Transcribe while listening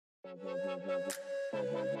Hi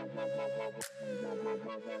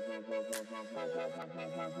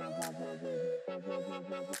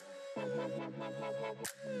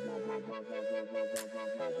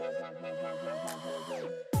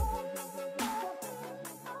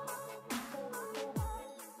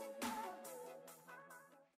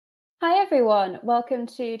everyone, welcome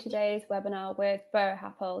to today's webinar with Buro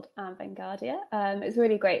Happold and Vanguardia. It's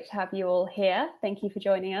really great to have you all here. Thank you for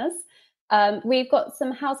joining us. We've got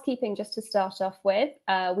some housekeeping just to start off with.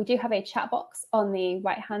 We do have a chat box on the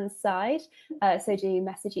right-hand side, so do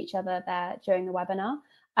message each other there during the webinar.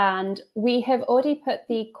 And we have already put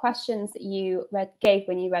the questions that you gave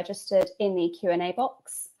when you registered in the Q&A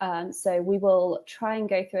box. So we will try and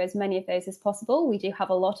go through as many of those as possible. We do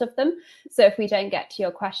have a lot of them. So if we don't get to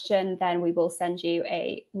your question, then we will send you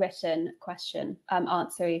a written question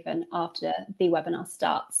answer even after the webinar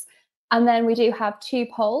starts. And then we do have 2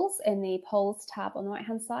 polls in the polls tab on the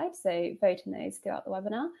right-hand side. So vote in those throughout the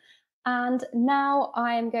webinar. And now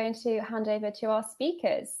I'm going to hand over to our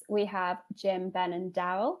speakers. We have Jim, Ben and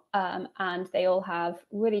Daryl, and they all have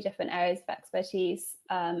really different areas of expertise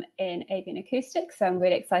in AV and acoustics. So I'm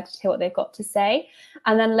really excited to hear what they've got to say.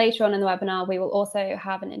 And then later on in the webinar, we will also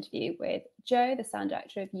have an interview with Joe, the sound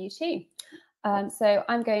director of U2. So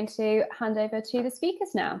I'm going to hand over to the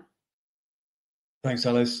speakers now. Thanks,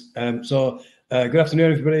 Alice. Good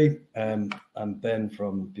afternoon, everybody. I'm Ben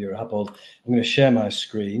from Buro Happold. I'm going to share my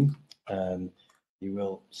screen. You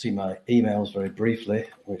will see my emails very briefly,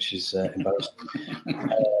 which is embarrassing,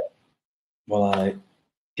 while I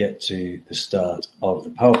get to the start of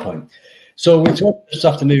the PowerPoint. So we talked this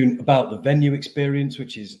afternoon about the venue experience,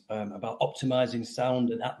 which is about optimizing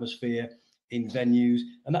sound and atmosphere in venues,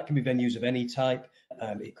 and that can be venues of any type.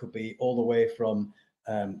 It could be all the way from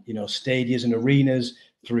stadiums and arenas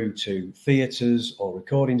through to theatres or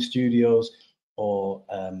recording studios or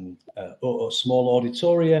small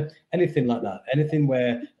auditoria, anything like that, anything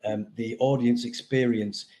where the audience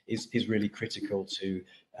experience is really critical to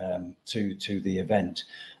the event.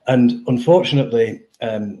 And unfortunately,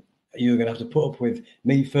 you're going to have to put up with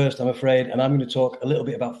me first, I'm afraid, and I'm going to talk a little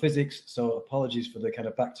bit about physics, so apologies for the kind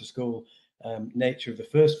of back to school nature of the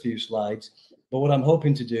first few slides. But what I'm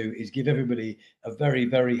hoping to do is give everybody a very,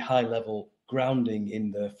 very high level grounding in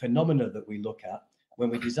the phenomena that we look at when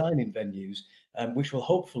we design in venues, which will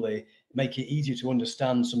hopefully make it easier to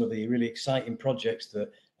understand some of the really exciting projects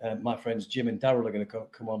that my friends Jim and Daryl are going to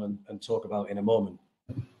come on and talk about in a moment.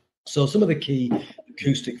 So some of the key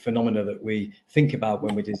acoustic phenomena that we think about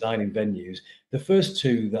when we're designing venues, the first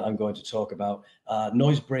 2 that I'm going to talk about are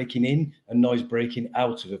noise breaking in and noise breaking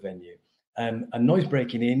out of a venue. And noise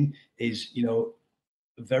breaking in is,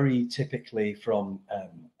 very typically from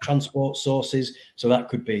transport sources. So that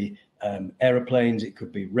could be aeroplanes, it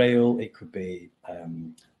could be rail, it could be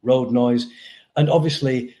road noise. And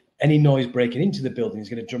obviously, any noise breaking into the building is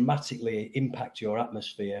going to dramatically impact your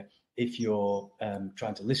atmosphere if you're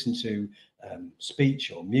trying to listen to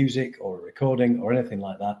speech or music or a recording or anything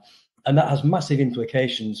like that. And that has massive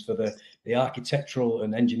implications for the architectural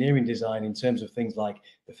and engineering design in terms of things like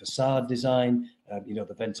the facade design,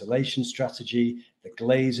 the ventilation strategy, the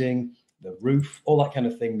glazing, the roof, all that kind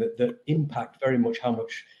of thing that impact very much how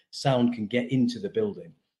much sound can get into the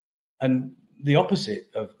building. And the opposite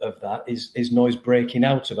of that is noise breaking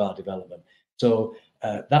out of our development. So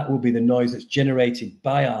that will be the noise that's generated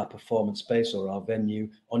by our performance space or our venue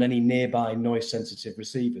on any nearby noise sensitive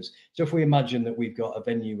receivers. So if we imagine that we've got a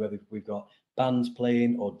venue where we've got bands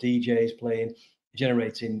playing or DJs playing,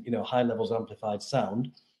 generating high levels of amplified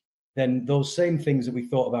sound, then those same things that we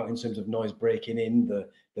thought about in terms of noise breaking in, the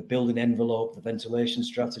building envelope, the ventilation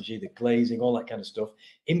strategy, the glazing, all that kind of stuff,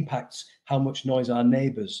 impacts how much noise our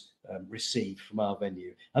neighbours receive from our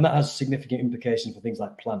venue. And that has significant implications for things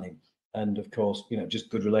like planning and, of course, just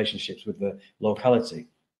good relationships with the locality.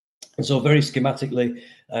 And so very schematically,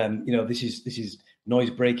 this is noise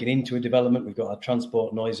breaking into a development. We've got our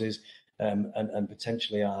transport noises and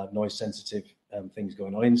potentially our noise sensitive things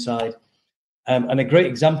going on inside. And a great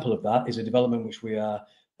example of that is a development which we are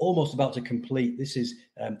almost about to complete. This is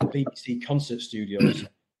the BBC Concert Studios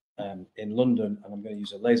in London, and I'm going to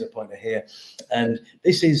use a laser pointer here. And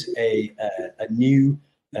this is a new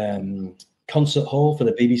concert hall for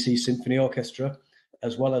the BBC Symphony Orchestra,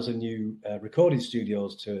 as well as a new recording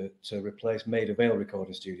studios to replace Maida Vale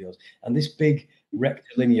recording studios. And this big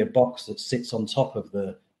rectilinear box that sits on top of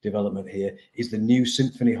the development here is the new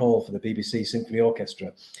symphony hall for the BBC Symphony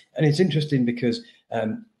Orchestra. And it's interesting because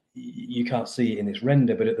you can't see it in this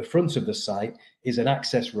render, but at the front of the site is an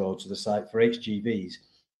access road to the site for HGVs.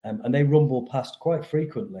 And they rumble past quite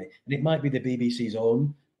frequently. And it might be the BBC's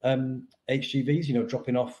own HGVs, you know,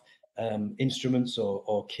 dropping off instruments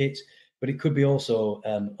or kit, but it could be also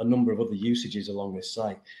a number of other usages along this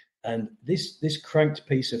site. And this cranked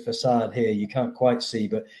piece of facade here, you can't quite see,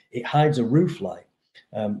 but it hides a roof light,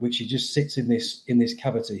 which just sits in this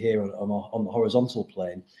cavity here on the horizontal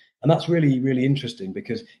plane. And that's really, really interesting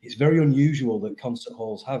because it's very unusual that concert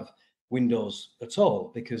halls have windows at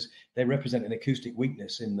all, because they represent an acoustic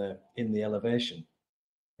weakness in the elevation.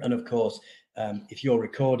 And of course, if you're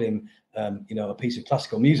recording, you know, a piece of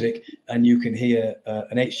classical music and you can hear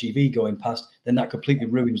an HGV going past, then that completely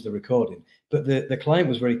ruins the recording. But the client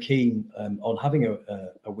was very keen on having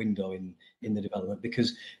a window in the development,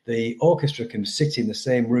 because the orchestra can sit in the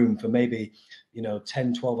same room for maybe, you know,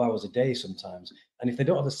 10, 12 hours a day sometimes. And if they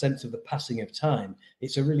don't have a sense of the passing of time,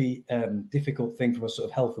 it's a really difficult thing from a sort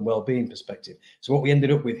of health and well-being perspective. So what we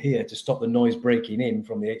ended up with here to stop the noise breaking in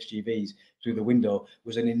from the HGVs through the window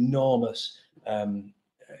was an enormous,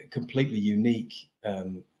 completely unique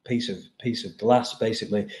piece of glass,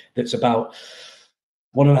 basically, that's about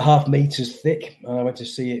 1.5 meters thick. And I went to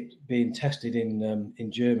see it being tested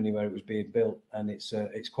in Germany, where it was being built, and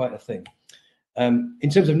it's quite a thing. In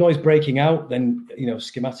terms of noise breaking out, then, you know,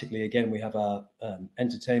 schematically, again, we have our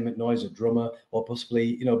entertainment noise, a drummer, or possibly,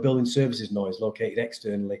 you know, building services noise located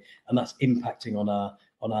externally, and that's impacting on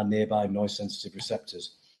our nearby noise sensitive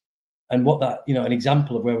receptors. And what that, you know, an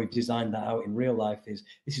example of where we've designed that out in real life is,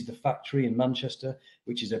 this is the factory in Manchester,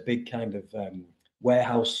 which is a big kind of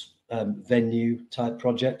warehouse venue type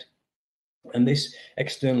project. And this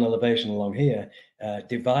external elevation along here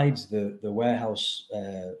divides the warehouse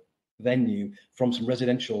venue from some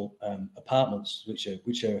residential apartments, which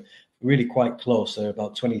are really quite close. They're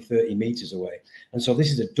about 20-30 meters away. And so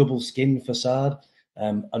this is a double skin facade.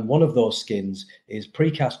 And one of those skins is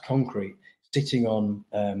precast concrete sitting on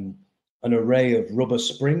an array of rubber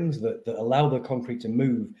springs that allow the concrete to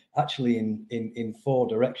move actually in 4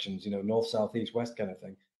 directions, you know, north, south, east, west kind of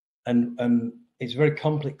thing. And it's very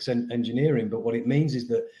complex engineering, but what it means is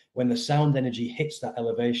that when the sound energy hits that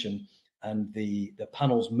elevation and the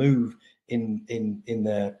panels move in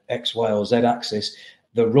the X, Y, or Z axis,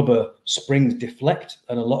 the rubber springs deflect,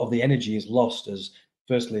 and a lot of the energy is lost as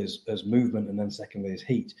firstly as movement, and then secondly as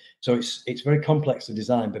heat. So it's very complex to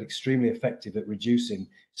design, but extremely effective at reducing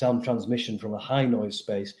sound transmission from a high noise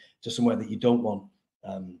space to somewhere that you don't want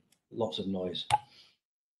lots of noise.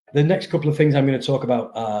 The next couple of things I'm going to talk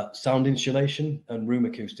about are sound insulation and room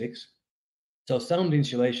acoustics. So sound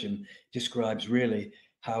insulation describes really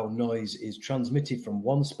how noise is transmitted from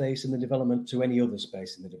one space in the development to any other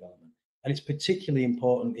space in the development. And it's particularly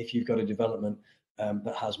important if you've got a development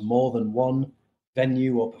that has more than one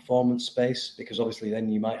venue or performance space, because obviously then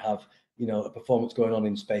you might have, you know, a performance going on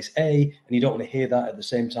in space A, and you don't want to hear that at the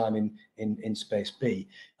same time in space B.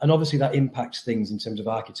 And obviously that impacts things in terms of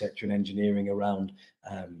architecture and engineering around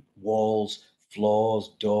walls,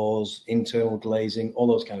 floors, doors, internal glazing. All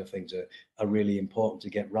those kind of things are really important to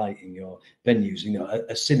get right in your venues. You know,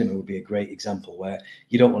 a cinema would be a great example, where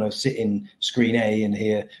you don't want to sit in screen A and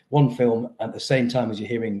hear one film at the same time as you're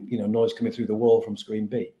hearing, you know, noise coming through the wall from screen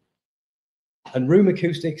B. And room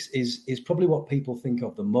acoustics is probably what people think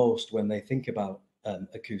of the most when they think about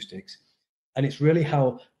acoustics. And it's really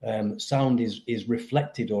how sound is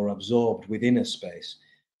reflected or absorbed within a space.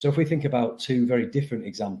 So if we think about 2 very different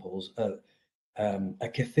examples, a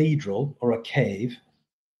cathedral or a cave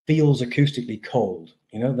feels acoustically cold.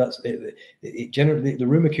 You know, that's it generally, the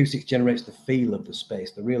room acoustics generates the feel of the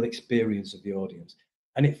space, the real experience of the audience.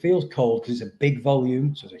 And it feels cold because it's a big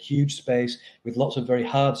volume, so it's a huge space with lots of very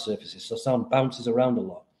hard surfaces, so sound bounces around a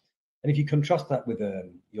lot. And if you contrast that with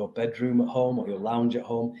your bedroom at home or your lounge at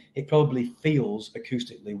home, it probably feels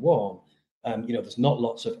acoustically warm. You know, there's not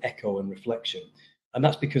lots of echo and reflection. And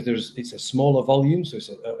that's because it's a smaller volume, so it's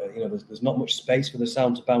you know, there's not much space for the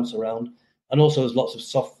sound to bounce around. And also there's lots of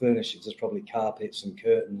soft furnishings. There's probably carpets and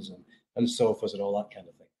curtains and sofas and all that kind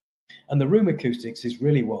of thing. And the room acoustics is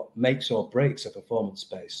really what makes or breaks a performance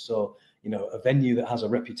space. So, you know, a venue that has a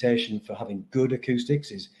reputation for having good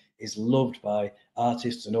acoustics is loved by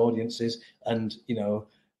artists and audiences. And, you know,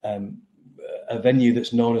 a venue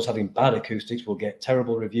that's known as having bad acoustics will get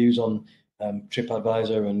terrible reviews on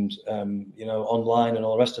TripAdvisor and, you know, online and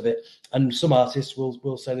all the rest of it. And some artists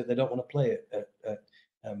will say that they don't want to play at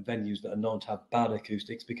venues that are known to have bad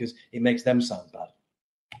acoustics because it makes them sound bad.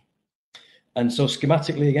 And so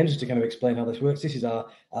schematically, again, just to kind of explain how this works, this is our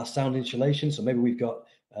sound insulation. So maybe we've got,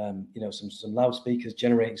 you know, some loudspeakers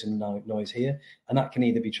generating some noise here, and that can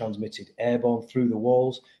either be transmitted airborne through the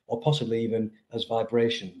walls or possibly even as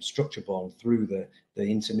vibration, structure-borne through the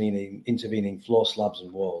intervening floor slabs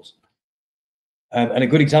and walls. And a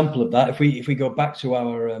good example of that, if we go back to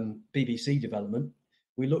our BBC development,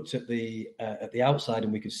 we looked at the outside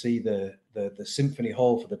and we could see the symphony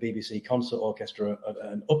hall for the BBC concert orchestra at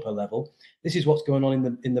an upper level. This is what's going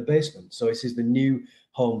on in the basement. So this is the new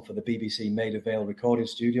home for the BBC Maida Vale recording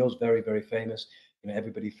studios, very, very famous. You know,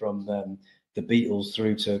 everybody from the Beatles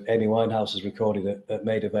through to Amy Winehouse has recorded at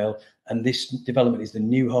Maida Vale, and this development is the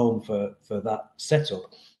new home for that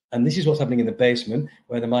setup. And this is what's happening in the basement,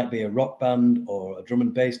 where there might be a rock band or a drum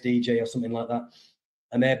and bass DJ or something like that.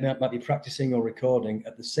 And they might be practicing or recording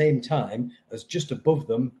at the same time as just above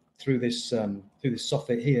them through this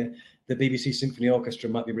soffit here, the BBC Symphony Orchestra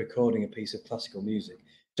might be recording a piece of classical music.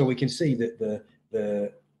 So we can see that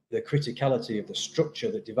the criticality of the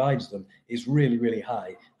structure that divides them is really, really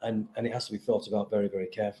high, and it has to be thought about very, very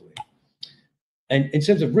carefully. And in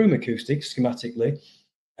terms of room acoustics, schematically,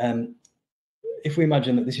 if we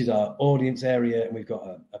imagine that this is our audience area and we've got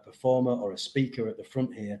a performer or a speaker at the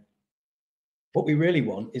front here, what we really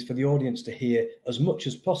want is for the audience to hear as much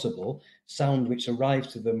as possible sound which arrives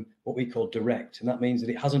to them what we call direct. And that means that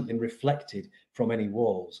it hasn't been reflected from any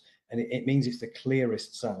walls. And it means it's the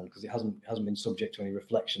clearest sound because it hasn't been subject to any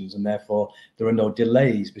reflections, and therefore there are no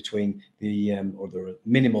delays between or there are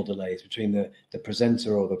minimal delays between the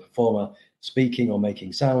presenter or the performer speaking or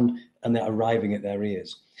making sound and they're arriving at their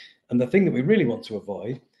ears. And the thing that we really want to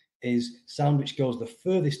avoid is sound which goes the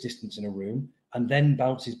furthest distance in a room and then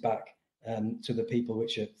bounces back to the people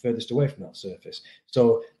which are furthest away from that surface.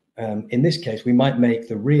 So in this case, we might make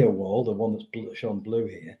the rear wall, the one that's shown blue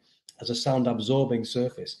here, as a sound absorbing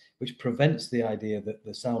surface, which prevents the idea that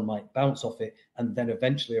the sound might bounce off it and then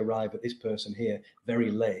eventually arrive at this person here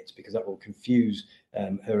very late, because that will confuse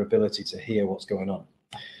her ability to hear what's going on.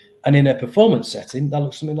 And in a performance setting, that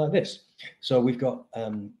looks something like this. So we've got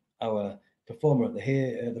our performer at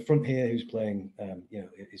the front here, who's playing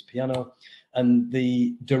his piano, and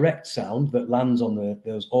the direct sound that lands on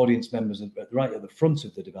those audience members right at the front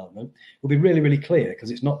of the development will be really, really clear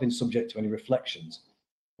because it's not been subject to any reflections.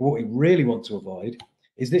 What we really want to avoid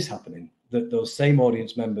is this happening, that those same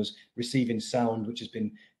audience members receiving sound which has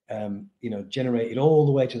been generated all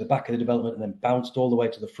the way to the back of the development and then bounced all the way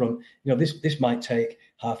to the front. This might take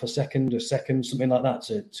half a second, something like that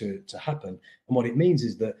to happen. And what it means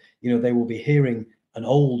is that they will be hearing an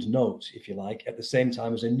old note, if you like, at the same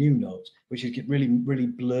time as a new note, which really, really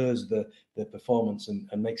blurs the performance and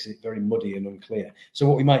makes it very muddy and unclear. So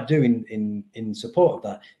what we might do in support of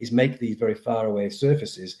that is make these very far away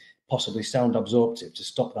surfaces possibly sound absorptive to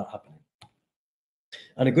stop that happening.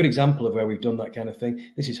 And a good example of where we've done that kind of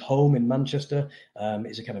thing, this is Home in Manchester.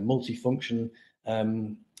 It's a kind of multifunction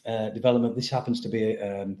development. This happens to be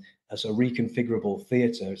a reconfigurable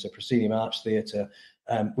theatre. It's a proscenium arch theatre,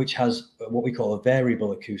 which has what we call a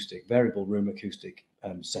variable room acoustic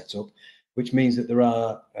setup, which means that there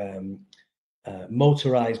are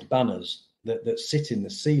motorized banners that sit in the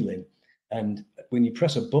ceiling. And when you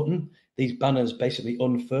press a button, these banners basically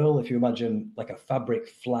unfurl. If you imagine like a fabric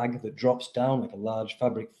flag that drops down, like a large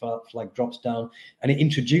fabric flag drops down, and it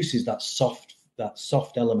introduces that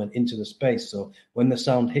soft element into the space. So when the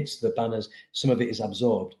sound hits the banners, some of it is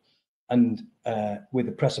absorbed. And with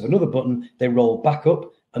the press of another button, they roll back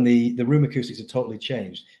up and the room acoustics are totally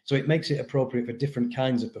changed. So it makes it appropriate for different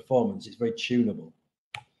kinds of performance. It's very tunable.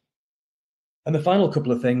 And the final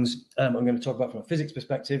couple of things I'm going to talk about from a physics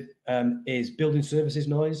perspective is building services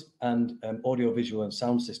noise and audiovisual and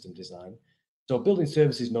sound system design. So building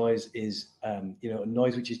services noise is a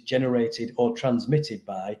noise which is generated or transmitted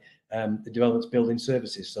by the development's building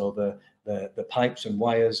services. So the pipes and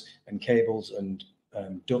wires and cables and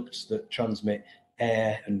ducts that transmit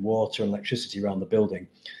air and water and electricity around the building.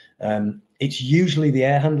 It's usually the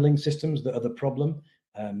air handling systems that are the problem.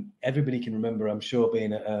 Everybody can remember, I'm sure,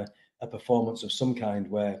 being at a performance of some kind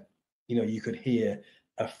where you could hear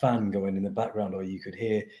a fan going in the background, or you could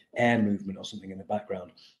hear air movement or something in the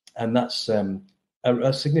background, and that's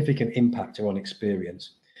a significant impact on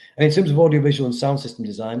experience. And in terms of audiovisual and sound system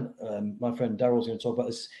design, my friend Daryl's going to talk about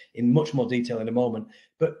this in much more detail in a moment,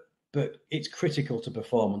 but it's critical to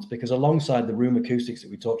performance because alongside the room acoustics that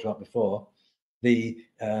we talked about before, the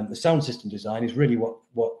sound system design is really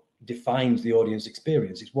what defines the audience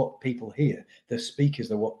experience. It's what people hear. The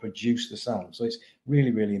speakers are what produce the sound. So it's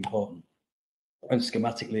really, really important. And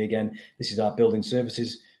schematically, again, this is our building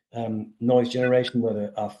services noise generation,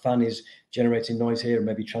 where our fan is generating noise here and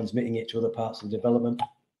maybe transmitting it to other parts of the development.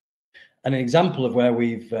 And an example of where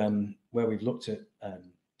we've looked at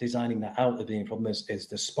designing that out as being a problem is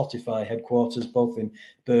the Spotify headquarters, both in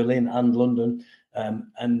Berlin and London.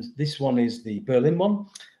 And this one is the Berlin one.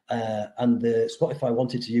 and the Spotify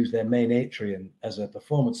wanted to use their main atrium as a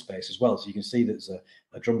performance space as well. So you can see there's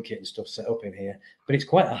a drum kit and stuff set up in here, but it's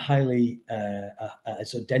quite a highly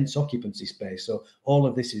it's a dense occupancy space. So all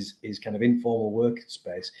of this is kind of informal work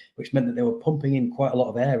space, which meant that they were pumping in quite a lot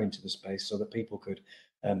of air into the space so that people could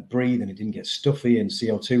breathe and it didn't get stuffy, and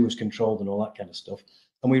CO2 was controlled and all that kind of stuff.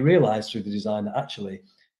 And we realized through the design that actually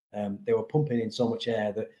they were pumping in so much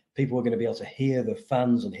air that people were going to be able to hear the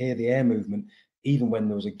fans and hear the air movement even when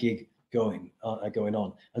there was a gig going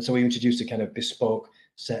on. And so we introduced a kind of bespoke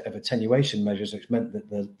set of attenuation measures, which meant that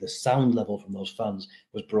the sound level from those fans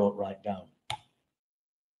was brought right down.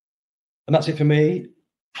 And that's it for me.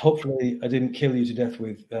 Hopefully I didn't kill you to death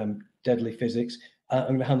with deadly physics. I'm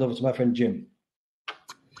going to hand over to my friend Jim.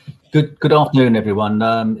 Good afternoon, everyone.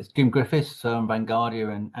 It's Jim Griffiths,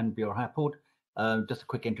 Vanguardia and Buro Happold. Just a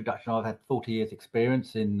quick introduction. I've had 40 years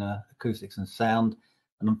experience in acoustics and sound,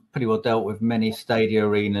 and I'm pretty well dealt with many stadia,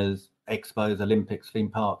 arenas, expos, Olympics, theme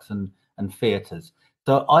parks and theatres.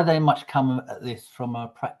 So I very much come at this from a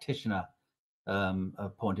practitioner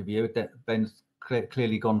point of view. Ben's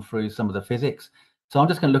clearly gone through some of the physics. So I'm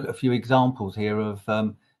just going to look at a few examples here of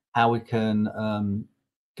how we can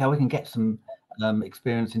get some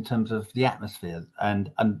experience in terms of the atmosphere,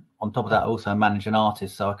 and on top of that, also manage an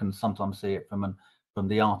artist, so I can sometimes see it from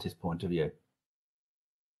the artist point of view.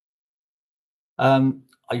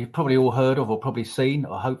 You've probably all heard of, or probably seen,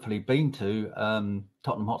 or hopefully been to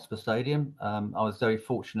Tottenham Hotspur Stadium. I was very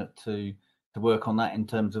fortunate to work on that in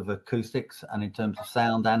terms of acoustics and in terms of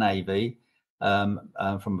sound and AV from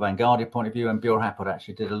a Vanguardia point of view. And Buro Happold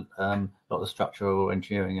actually did a lot of the structural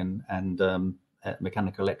engineering and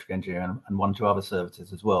mechanical electric engineering and 1 or 2 other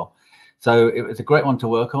services as well. So it was a great one to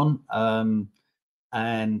work on,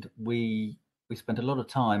 and we spent a lot of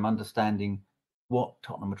time understanding what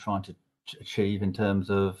Tottenham are trying to achieve in terms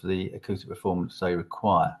of the acoustic performance they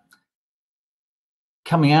require.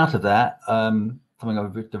 Coming out of that, something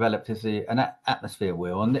I've developed is an atmosphere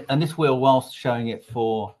wheel, and this wheel, whilst showing it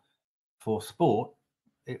for sport,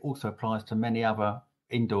 it also applies to many other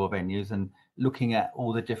indoor venues, and looking at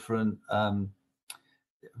all the different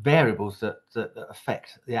variables that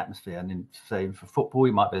affect the atmosphere. And in, say, for football,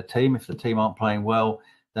 you might be a team. If the team aren't playing well,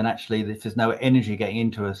 then actually if there's no energy getting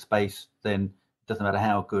into a space, then it doesn't matter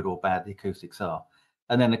how good or bad the acoustics are.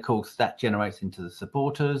 And then of course that generates into the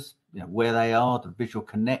supporters, where they are, the visual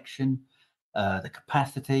connection, the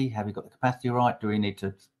capacity. Have you got the capacity right? Do we need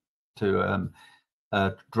to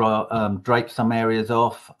drape some areas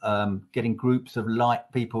off, getting groups of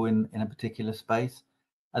light people in a particular space?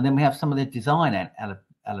 And then we have some of the design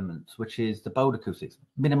elements, which is the bold acoustics.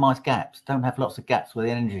 Minimize gaps. Don't have lots of gaps where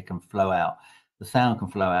the energy can flow out, the sound can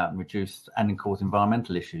flow out and reduce and cause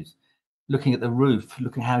environmental issues. Looking at the roof,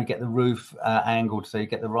 looking how you get the roof angled so you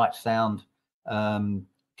get the right sound,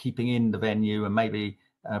 keeping in the venue and maybe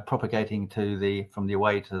propagating from the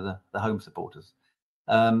away to the home supporters.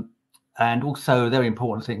 And also a very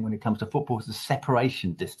important thing when it comes to football is the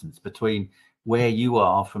separation distance between where you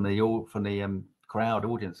are from the crowd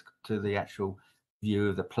audience to the actual view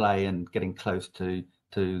of the play, and getting close to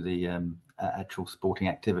the actual sporting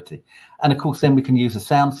activity. And of course, then we can use the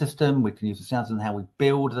sound system. We can use the sound system, how we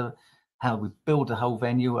build the whole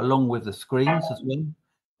venue, along with the screens as well,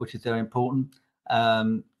 which is very important.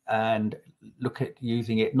 And look at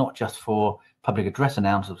using it not just for public address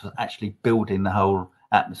announcements, but actually building the whole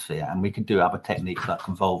atmosphere. And we can do other techniques like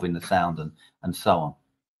convolving the sound and so on.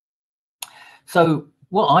 So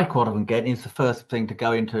what I quite often get is the first thing to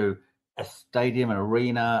go into a stadium, an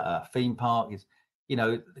arena, a theme park is,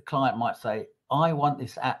 the client might say, I want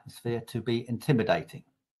this atmosphere to be intimidating,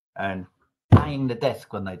 and bang the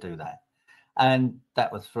desk when they do that. And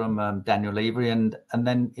that was from Daniel Levy. And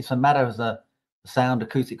then it's a matter as a sound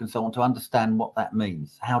acoustic consultant to understand what that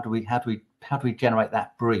means. How do we generate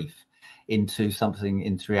that brief into something,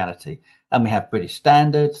 into reality? And we have British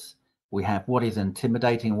standards. We have what is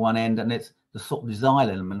intimidating one end, and it's the sort of design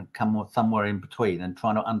element come somewhere in between, and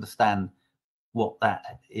trying to understand what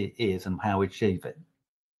that is and how we achieve it.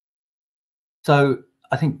 So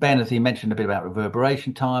I think Ben, as he mentioned a bit about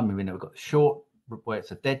reverberation time, we've got the short, where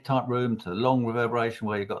it's a dead type room, to the long reverberation,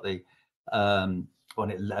 where you've got the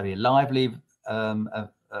lively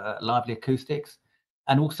acoustics.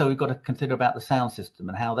 And also we've got to consider about the sound system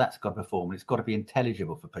and how that's got to perform. It's got to be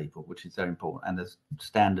intelligible for people, which is very important. And there's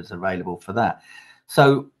standards available for that.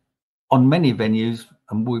 So on many venues,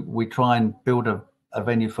 and we try and build a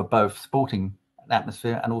venue for both sporting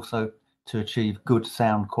atmosphere and also to achieve good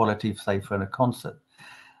sound quality, say for a concert.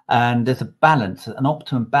 And there's a balance, an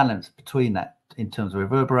optimum balance between that in terms of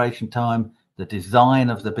reverberation time, the design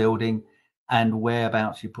of the building, and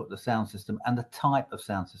whereabouts you put the sound system and the type of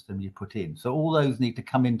sound system you put in. So all those need to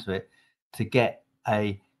come into it to get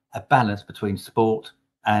a balance between sport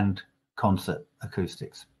and concert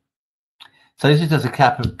acoustics. So this is just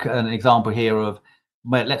an example here of,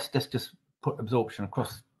 well, let's just put absorption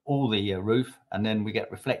across all the roof, and then we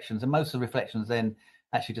get reflections, and most of the reflections then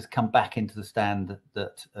actually just come back into the stand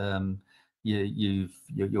that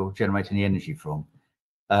you're generating the energy from.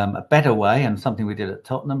 A better way, and something we did at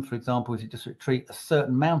Tottenham, for example, is you just treat a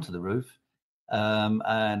certain amount of the roof,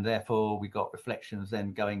 and therefore we got reflections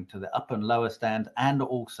then going to the upper and lower stand, and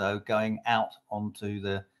also going out onto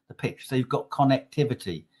the pitch. So you've got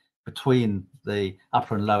connectivity between the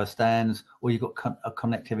upper and lower stands, or you've got a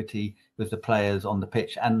connectivity with the players on the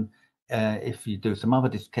pitch. And if you do some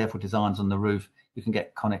other careful designs on the roof, you can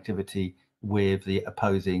get connectivity with the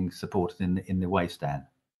opposing supporters in the away stand.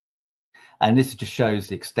 And this just shows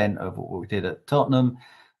the extent of what we did at Tottenham.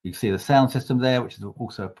 You can see the sound system there, which is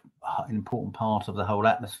also an important part of the whole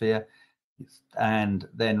atmosphere. And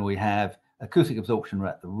then we have acoustic absorption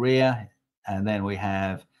at the rear, and then we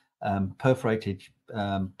have perforated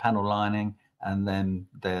panel lining, and then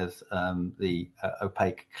there's the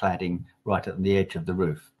opaque cladding right at the edge of the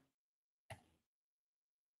roof.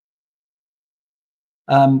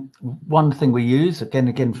 One thing we use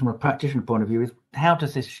again from a practitioner point of view is how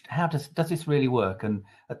does this really work? And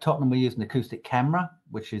at Tottenham we use an acoustic camera,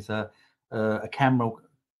 which is a camera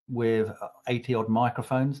with 80 odd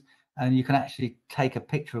microphones, and you can actually take a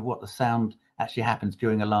picture of what the sound actually happens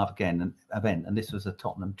during a live event. And this was a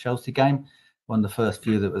Tottenham Chelsea game, one of the first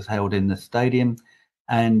few that was held in the stadium.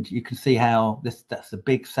 And you can see how that's a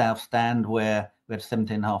big south stand where we had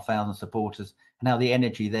 17,500 supporters, and how the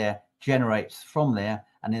energy there generates from there,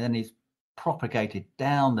 and then is propagated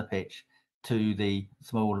down the pitch to the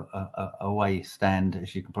small away stand,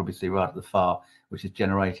 as you can probably see right at the far, which is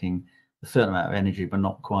generating a certain amount of energy, but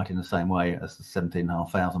not quite in the same way as the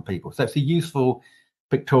 17,500 people. So it's a useful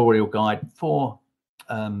pictorial guide for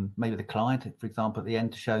maybe the client, for example, at the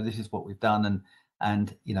end, to show this is what we've done,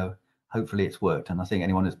 and you know, hopefully it's worked. And I think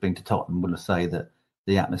anyone who's been to Tottenham will say that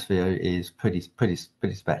the atmosphere is pretty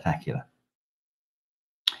spectacular.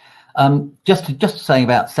 Just saying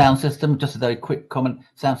about sound system, just a very quick comment.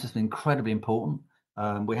 Sound system incredibly important.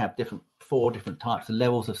 We have 4 different types of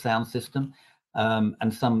levels of sound system, and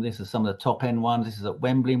this is some of the top end ones. This is at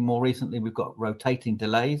Wembley. More recently, we've got rotating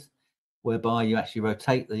delays, whereby you actually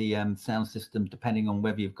rotate the sound system depending on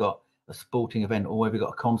whether you've got a sporting event or whether you've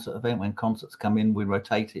got a concert event. When concerts come in, we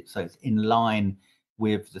rotate it so it's in line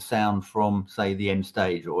with the sound from, say, the end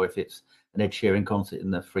stage, or if it's an Ed Sheeran concert in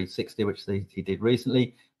the 360, which he did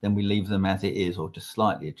recently, then we leave them as it is or just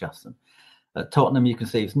slightly adjust them. At Tottenham, you can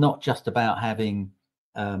see it's not just about having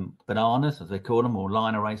bananas, as they call them, or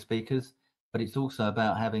line array speakers, but it's also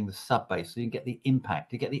about having the sub bass, so you can get the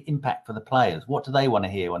impact. You get the impact for the players. What do they want to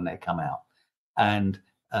hear when they come out? And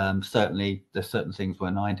certainly there's certain things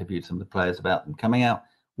when I interviewed some of the players about them coming out,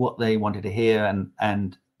 what they wanted to hear,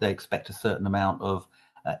 and they expect a certain amount of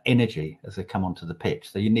energy as they come onto the pitch.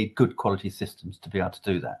 So you need good quality systems to be able to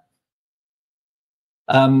do that.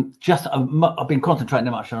 I've been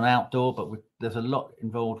concentrating much on outdoor, but there's a lot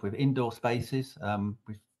involved with indoor spaces.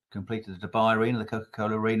 We've completed the Dubai Arena, the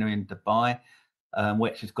Coca-Cola Arena in Dubai,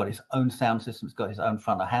 which has got its own sound system. It's got its own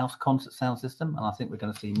front of house concert sound system, and I think we're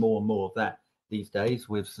going to see more and more of that these days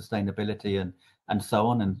with sustainability and so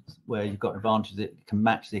on, and where you've got advantages that can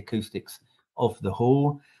match the acoustics of the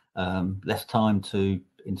hall, less time to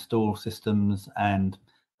install systems, and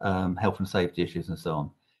health and safety issues and so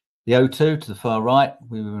on. The O2 to the far right,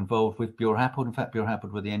 we were involved with Buro Happold. In fact, Buro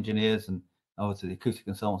Happold were the engineers and obviously the acoustic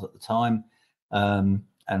consultants at the time.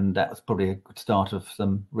 And that was probably a good start of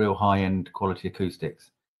some real high-end quality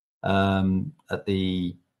acoustics. At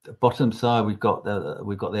the bottom side, we've got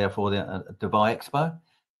there for the Dubai Expo,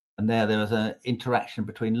 and there was an interaction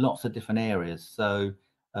between lots of different areas. So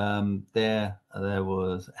there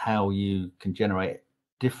was how you can generate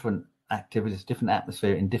different activities, different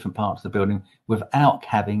atmosphere in different parts of the building without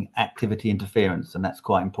having activity interference, and that's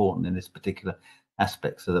quite important in this particular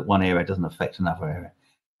aspect, so that one area doesn't affect another area.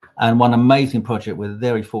 And one amazing project we're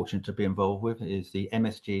very fortunate to be involved with is the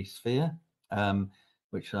MSG Sphere,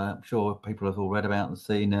 which I'm sure people have all read about and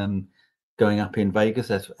seen, going up in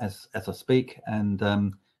Vegas as I speak.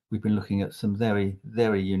 And we've been looking at some very,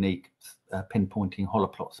 very unique pinpointing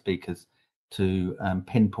holoplot speakers to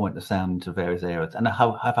pinpoint the sound into various areas and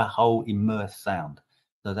have a whole immersed sound.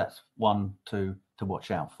 So that's one to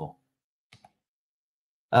watch out for.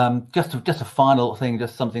 Just a final thing,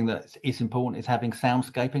 just something that is important is having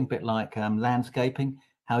soundscaping, a bit like landscaping.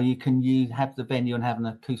 How you can have the venue and have an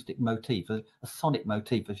acoustic motif, a sonic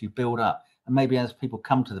motif as you build up And maybe as people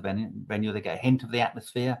come to the venue, they get a hint of the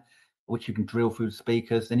atmosphere, which you can drill through the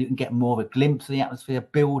speakers. Then you can get more of a glimpse of the atmosphere,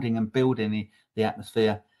 building the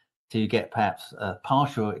atmosphere till you get perhaps a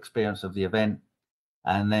partial experience of the event.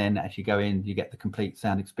 And then as you go in, you get the complete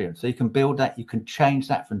sound experience. So you can build that, you can change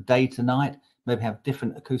that from day to night, maybe have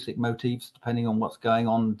different acoustic motifs depending on what's going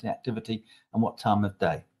on, the activity, and what time of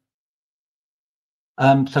day.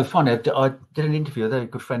 So finally, I did an interview with a very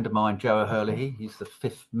good friend of mine, Joe O'Hurley. He's the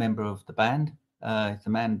 5th member of the band. He's the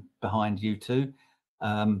man behind U2.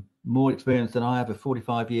 More experience than I have, with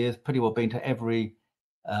 45 years, pretty well been to every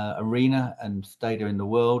arena and stadium in the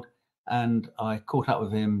world. And I caught up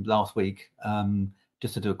with him last week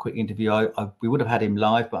just to do a quick interview. We would have had him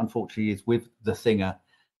live, but unfortunately he's with the singer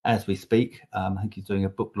as we speak. I think he's doing a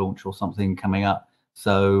book launch or something coming up.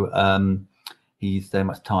 So he's very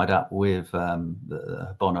much tied up with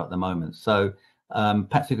Bono at the moment. So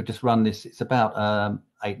perhaps we could just run this. It's about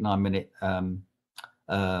 8-9 minute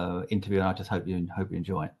interview, and I just hope you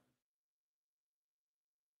enjoy it.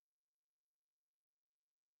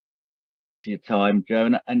 Your time, Joe,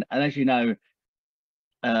 and as you know,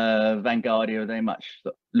 Vanguardia, they much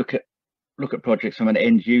look at projects from an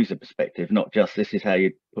end user perspective, not just this is how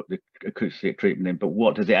you put the acoustic treatment in, but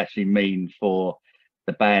what does it actually mean for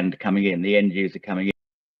the band coming in, the end user coming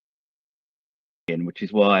in, which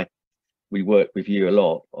is why we work with you a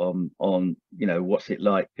lot on what's it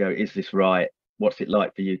like, is this right, what's it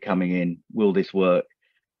like for you coming in, will this work,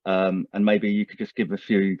 and maybe you could just give a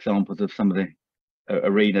few examples of some of the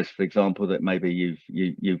arenas, for example, that maybe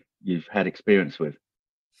you've had experience with.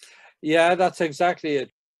 Yeah, that's exactly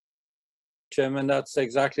it, Jim, and that's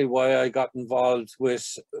exactly why I got involved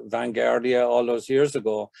with Vanguardia all those years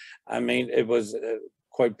ago. I mean, it was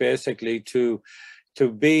quite basically to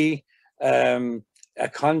be a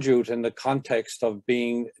conduit in the context of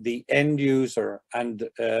being the end user and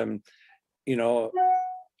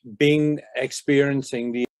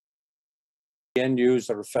experiencing the end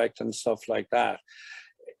user effect and stuff like that.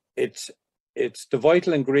 It's the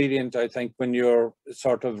vital ingredient, I think, when you're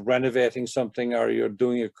sort of renovating something, or you're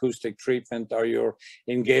doing acoustic treatment, or you're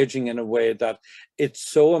engaging in a way that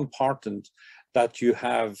it's so important that you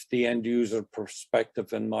have the end user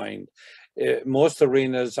perspective in mind. Most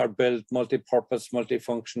arenas are built multi-purpose,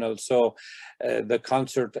 multifunctional. So the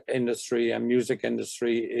concert industry and music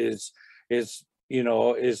industry is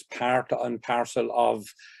part and parcel of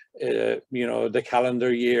the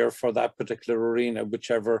calendar year for that particular arena,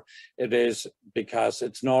 whichever it is, because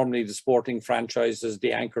it's normally the sporting franchise is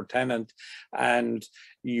the anchor tenant, and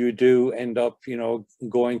you do end up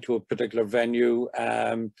going to a particular venue,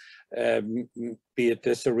 be it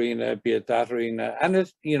this arena, be it that arena, and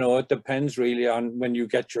it depends really on when you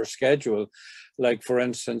get your schedule. Like, for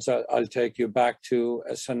instance, I'll take you back to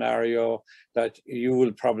a scenario that you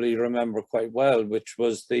will probably remember quite well, which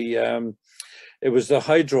was it was the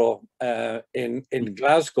Hydro in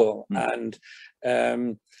Glasgow, and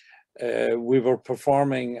we were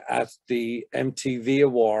performing at the MTV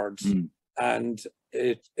Awards, and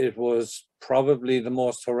it was probably the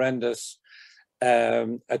most horrendous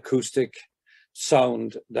acoustic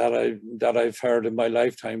sound that I've heard in my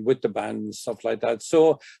lifetime with the band and stuff like that.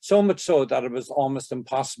 So much so that it was almost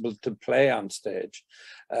impossible to play on stage.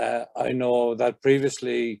 I know that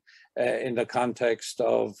previously, in the context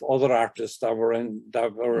of other artists that were in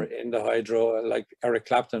the Hydro, like Eric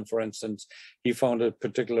Clapton, for instance, he found it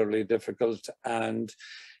particularly difficult. And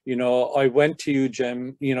I went to you,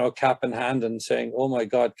 Jim, cap in hand, and saying, "Oh my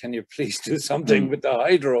God, can you please do something with the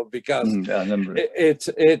Hydro?" Because it's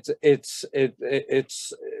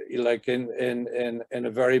like in a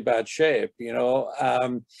very bad shape,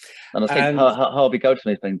 And I think Harvey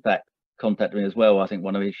Goldsmith's been back contacted me as well. I think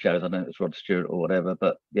one of his shows, I don't know if it's Rod Stewart or whatever,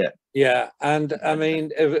 but yeah, and I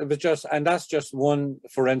mean, it was just, and that's just one,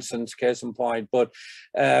 for instance, case in point. But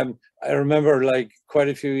I remember, like, quite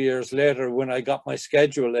a few years later, when I got my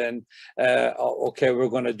schedule in, okay, we're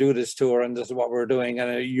going to do this tour, and this is what we're doing,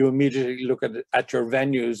 and you immediately look at your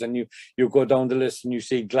venues, and you go down the list, and you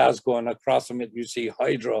see Glasgow, and across from it you see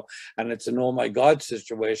Hydro, and it's an oh my God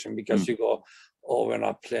situation, because you go, oh, we're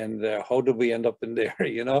not playing there. How did we end up in there,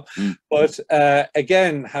 But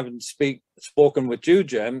again, having spoken with you,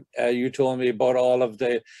 Jim, you told me about all of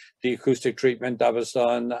the acoustic treatment that was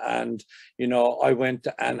done. And, I went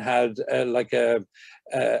and had like a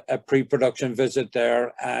pre-production visit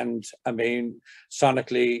there. And I mean,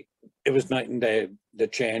 sonically, it was night and day, the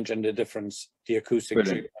change and the difference, the acoustic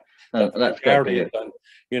treatment. That's great.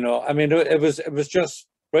 I mean, it was just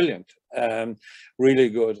brilliant. Really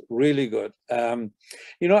good. And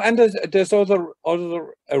there's other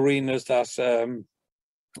arenas that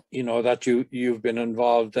you know, that you've been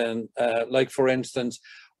involved in. Like for instance,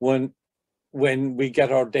 when we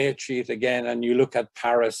get our date sheet again and you look at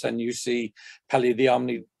Paris and you see Palais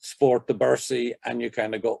d'Omni Sport de Bercy and you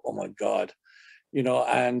kind of go, oh my God, you know.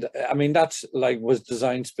 And I mean, that's like was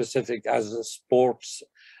designed specific as a sports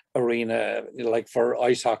arena, like for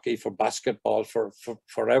ice hockey, for basketball,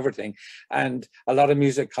 for everything. And a lot of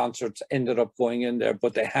music concerts ended up going in there,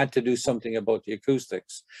 but they had to do something about the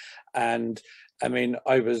acoustics. And I mean,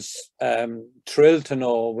 I was thrilled to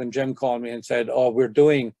know when Jim called me and said, oh, we're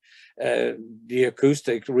doing the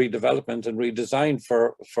acoustic redevelopment and redesign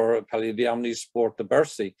for Palais d'Omni Sport de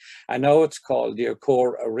Bercy. I know it's called the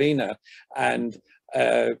Accor Arena, and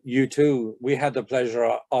U2, we had the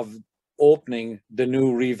pleasure of opening the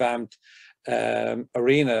new revamped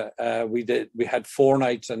arena. We had 4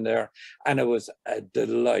 nights in there, and it was a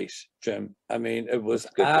delight, Jim. I mean, it was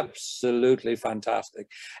absolutely fantastic.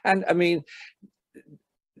 And I mean,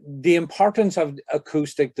 the importance of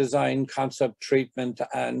acoustic design, concept treatment,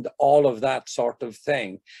 and all of that sort of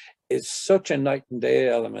thing is such a night and day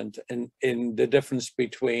element in the difference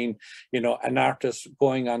between, you know, an artist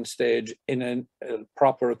going on stage in a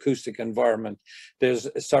proper acoustic environment. There's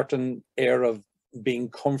a certain air of being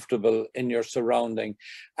comfortable in your surrounding,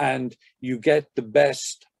 and you get the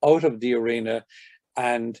best out of the arena.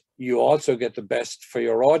 And you also get the best for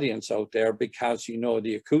your audience out there, because, you know,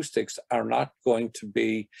 the acoustics are not going to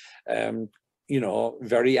be, you know,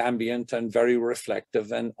 very ambient and very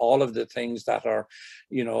reflective, and all of the things that are,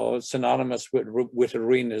 you know, synonymous with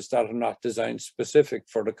arenas that are not designed specific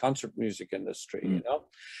for the concert music industry. You know,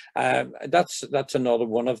 that's another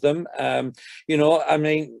one of them. You know, I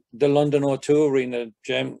mean, the London O2 Arena,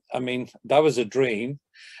 Jim, I mean, that was a dream.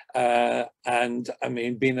 And I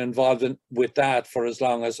mean, being involved with that for as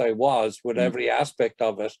long as I was, with every aspect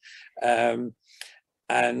of it,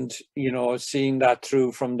 and you know, seeing that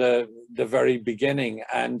through from the very beginning.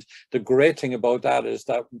 And the great thing about that is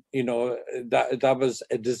that, you know, that was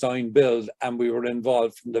a design build, and we were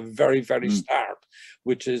involved from the very start,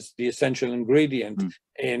 which is the essential ingredient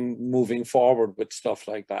in moving forward with stuff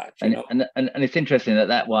like that. You know? And it's interesting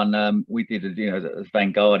that one we did, you know, as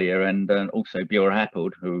Vanguardia, and also Buro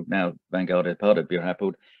Happold, who now Vanguardia part of Buro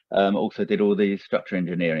Happold, also did all the structure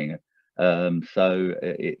engineering. So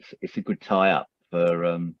it's a good tie up for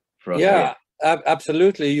us. Yeah,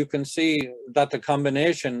 absolutely. You can see that the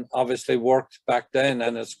combination obviously worked back then,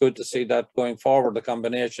 and it's good to see that going forward the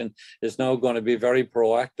combination is now going to be very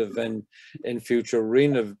proactive in future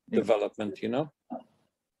arena development, you know.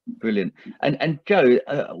 Brilliant. And Joe,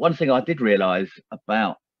 one thing I did realize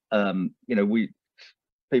about, you know,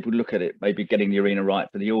 people look at it maybe getting the arena right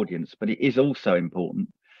for the audience, but it is also important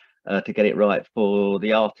to get it right for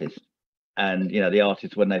the artist. And, you know, the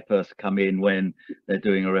artists, when they first come in, when they're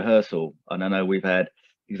doing a rehearsal. And I know we've had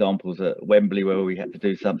examples at Wembley where we had to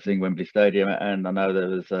do something, Wembley Stadium, and I know there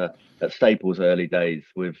was at Staples early days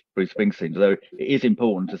with Bruce Springsteen. So it is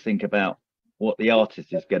important to think about what the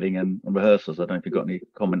artist is getting and rehearsals. I don't know if you've got any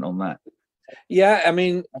comment on that. Yeah, I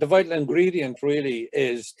mean, the vital ingredient really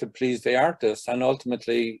is to please the artist, and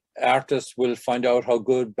ultimately artists will find out how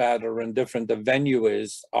good, bad, or indifferent the venue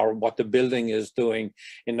is, or what the building is doing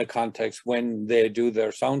in the context when they do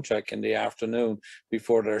their sound check in the afternoon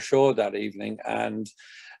before their show that evening. And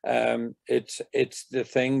it's the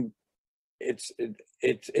thing.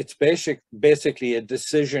 It's basically a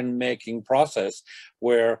decision-making process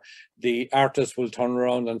where the artist will turn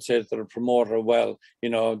around and say to the promoter, well, you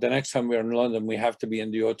know, the next time we're in London, we have to be in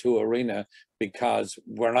the O2 Arena because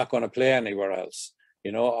we're not going to play anywhere else,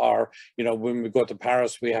 you know, or, you know, when we go to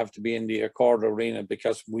Paris, we have to be in the Accord Arena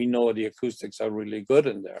because we know the acoustics are really good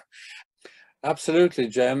in there. Absolutely,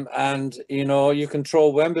 Jim. And, you know, you can throw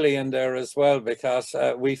Wembley in there as well, because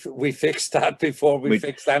we fixed that before we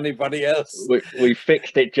fixed anybody else. We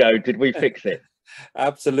fixed it, Joe. Did we fix it?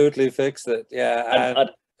 Absolutely fixed it, yeah.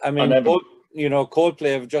 And I mean, you know,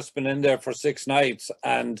 Coldplay have just been in there for 6 nights,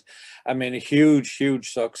 and I mean, a huge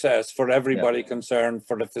success for everybody concerned,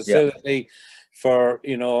 for the facility, for,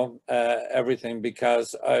 you know, everything,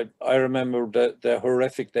 because I remember the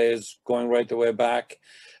horrific days going right the way back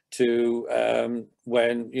to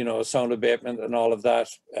when, you know, sound abatement and all of that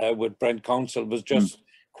with Brent Council was just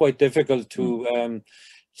quite difficult to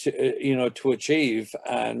you know, to achieve.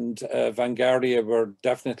 And Vanguardia were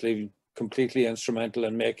definitely completely instrumental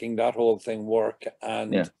in making that whole thing work.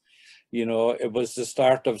 And you know, it was the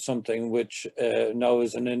start of something which now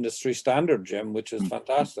is an industry standard, Jim, which is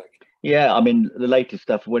fantastic. Yeah, I mean, the latest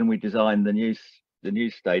stuff, when we designed the new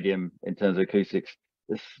stadium in terms of acoustics,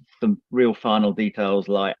 there's some real final details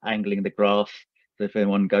like angling the grass. So if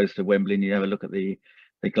anyone goes to Wembley and you have a look at the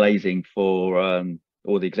glazing for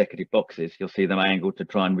all the executive boxes, you'll see them angled to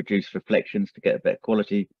try and reduce reflections to get a better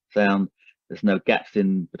quality sound. There's no gaps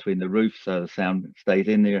in between the roof, so the sound stays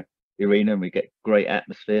in the arena and we get great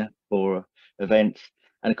atmosphere for events.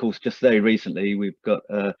 And of course, just very recently, we've got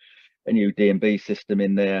a new D&B system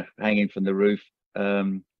in there hanging from the roof,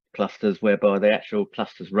 clusters whereby the actual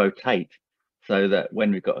clusters rotate, so that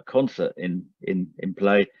when we've got a concert in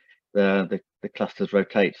play, the clusters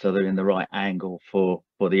rotate so they're in the right angle for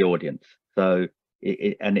the audience. So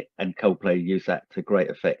and Coldplay use that to great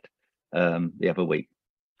effect the other week.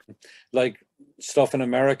 Like stuff in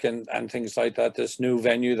America and things like that. This new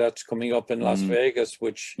venue that's coming up in Las Vegas,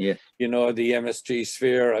 which yes, you know, the MSG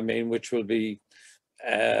Sphere. I mean, which will be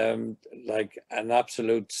like an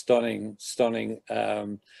absolute stunning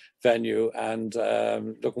venue, and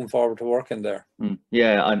looking forward to working there.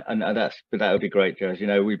 Yeah, and that would be great, Joe. As you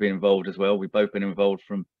know, we've been involved as well. We've both been involved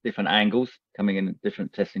from different angles, coming in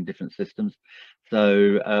different, testing different systems.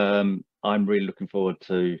 So I'm really looking forward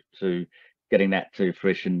to getting that to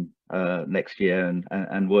fruition next year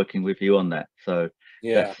and working with you on that. So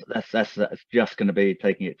yeah, that's just going to be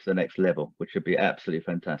taking it to the next level, which would be absolutely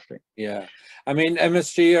fantastic. Yeah, I mean,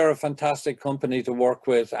 MSG are a fantastic company to work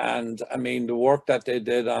with, and I mean, the work that they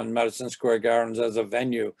did on Madison Square Gardens as a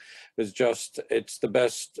venue was just, it's the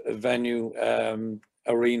best venue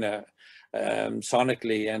arena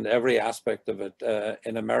sonically and every aspect of it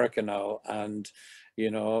in America now, and you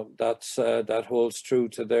know, that's that holds true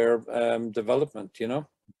to their development, you know.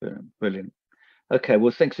 Brilliant. Okay,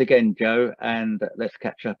 well, thanks again, Joe, and let's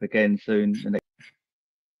catch up again soon.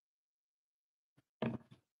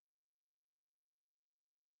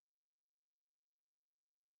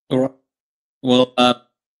 All right. Well,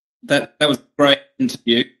 that was a great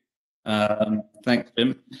interview. Thanks,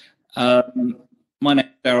 Jim. My name is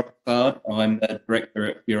Daryl Prasad. I'm the director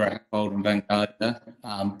at Buro Happold and Vanguardia,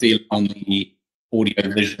 dealing on the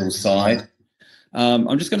audio-visual side.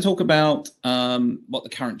 I'm just going to talk about what the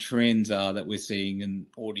current trends are that we're seeing in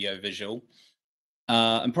audio-visual.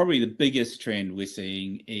 And probably the biggest trend we're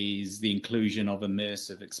seeing is the inclusion of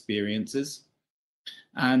immersive experiences.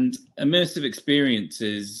 And immersive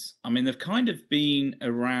experiences, I mean, they've kind of been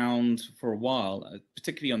around for a while,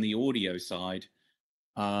 particularly on the audio side.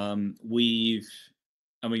 We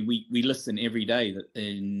listen every day that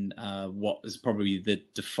in what is probably the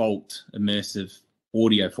default immersive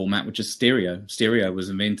audio format, which is stereo. Stereo was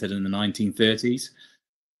invented in the 1930s,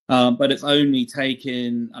 but it's only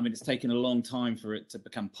taken, it's taken a long time for it to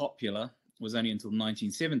become popular. It was only until the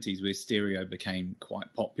 1970s where stereo became quite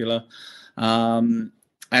popular.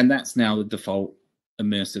 And that's now the default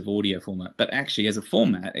immersive audio format. But actually, as a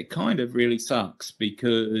format, it kind of really sucks,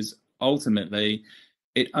 because ultimately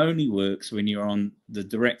it only works when you're on the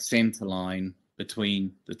direct center line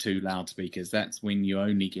between the two loudspeakers. That's when you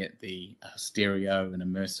only get the stereo and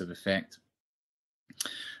immersive effect.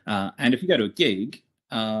 And if you go to a gig,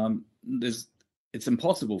 it's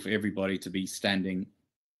impossible for everybody to be standing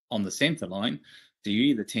on the center line. So you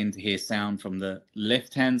either tend to hear sound from the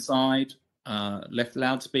left-hand side, left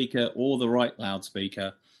loudspeaker, or the right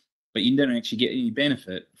loudspeaker, but you don't actually get any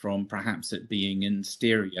benefit from perhaps it being in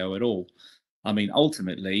stereo at all. I mean,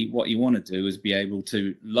 ultimately, what you want to do is be able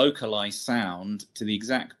to localize sound to the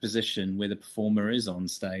exact position where the performer is on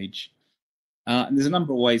stage. And there's a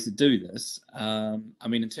number of ways to do this.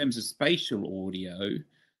 In terms of spatial audio,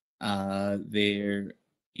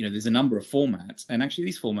 there's a number of formats, and actually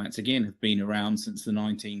these formats again have been around since the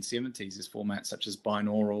 1970s. There's formats such as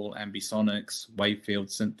binaural, ambisonics,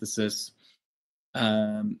 wavefield synthesis,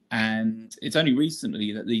 and it's only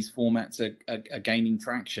recently that these formats are gaining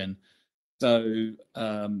traction. So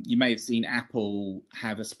you may have seen Apple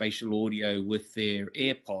have a spatial audio with their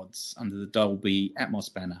AirPods under the Dolby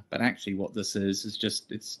Atmos banner, but actually what this is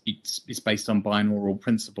just it's based on binaural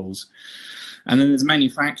principles. And then there's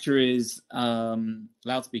manufacturers,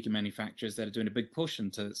 loudspeaker manufacturers, that are doing a big push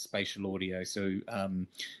into spatial audio. So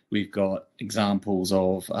we've got examples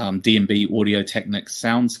of D&B Audio Technics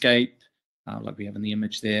Soundscape, like we have in the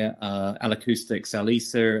image there, Acoustics,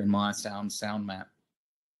 Alisa, and Maya Sound SoundMap.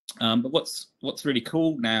 But what's really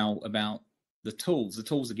cool now about the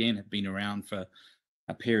tools again have been around for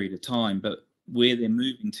a period of time, but where they're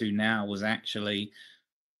moving to now was actually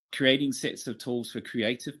creating sets of tools for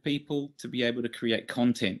creative people to be able to create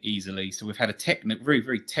content easily. So we've had a very,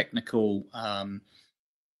 very technical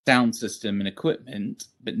sound system and equipment,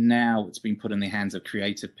 but now it's been put in the hands of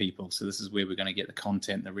creative people. So this is where we're going to get the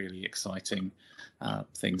content, the really exciting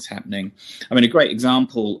things happening. A great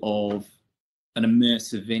example of an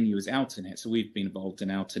immersive venue is Alternet. So we've been involved in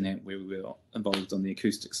Alternet, where we were involved on the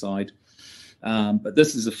acoustic side. But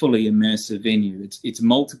this is a fully immersive venue. It's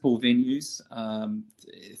multiple venues,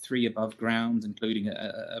 3 above ground, including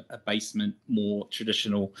a basement, more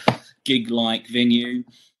traditional gig-like venue.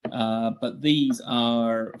 But these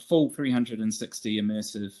are full 360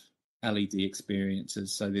 immersive LED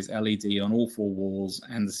experiences. So there's LED on all 4 walls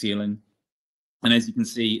and the ceiling. And as you can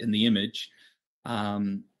see in the image,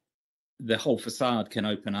 the whole facade can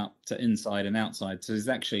open up to inside and outside. So there's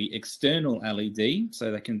actually external LED,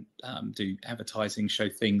 so they can do advertising, show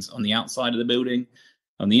things on the outside of the building.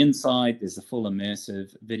 On the inside, there's a full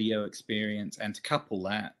immersive video experience. And to couple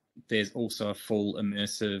that, there's also a full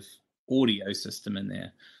immersive audio system in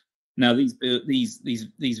there. Now, these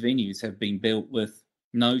venues have been built with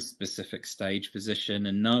no specific stage position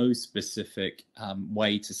and no specific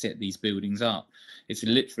way to set these buildings up. It's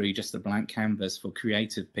literally just a blank canvas for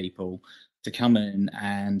creative people to come in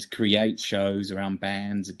and create shows around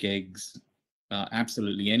bands, gigs,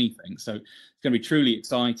 absolutely anything. So it's going to be truly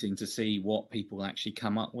exciting to see what people actually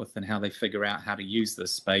come up with and how they figure out how to use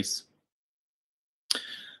this space.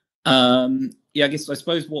 Yeah, I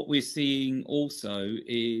suppose what we're seeing also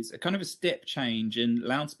is a kind of a step change in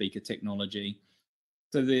loudspeaker technology.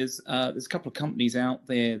 So there's a couple of companies out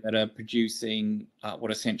there that are producing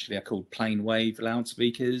what essentially are called plane wave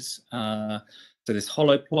loudspeakers. So there's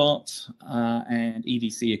Holoplot and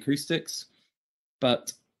EDC Acoustics.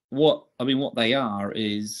 But what they are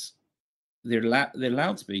is they're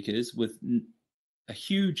loudspeakers with a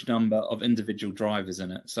huge number of individual drivers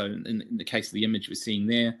in it. So in the case of the image we're seeing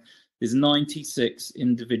there's 96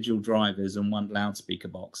 individual drivers in one loudspeaker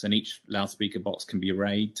box, and each loudspeaker box can be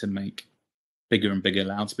arrayed to make bigger and bigger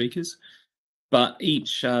loudspeakers, but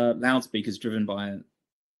each loudspeaker is driven by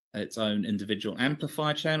its own individual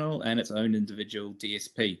amplifier channel and its own individual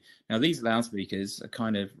DSP. Now, these loudspeakers are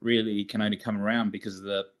kind of really can only come around because of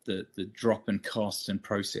the drop in costs in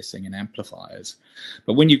processing and amplifiers.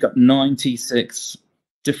 But when you've got 96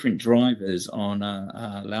 different drivers on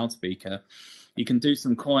a loudspeaker, you can do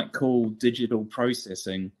some quite cool digital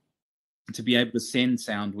processing to be able to send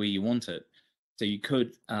sound where you want it. So you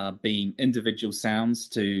could beam individual sounds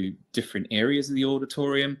to different areas of the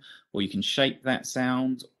auditorium, or you can shape that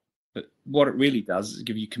sound. But what it really does is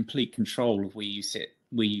give you complete control of where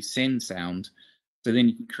you send sound. So then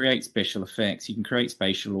you can create special effects, you can create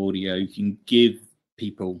spatial audio, you can give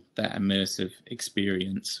people that immersive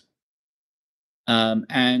experience.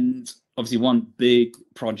 And obviously one big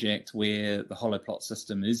project where the Holoplot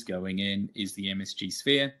system is going in is the MSG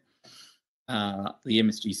Sphere. The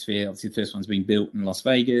MSG Sphere, obviously the first one's been built in Las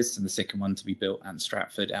Vegas and the second one to be built at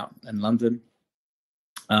Stratford out in London.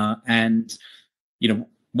 And,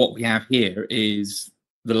 what we have here is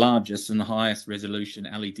the largest and the highest resolution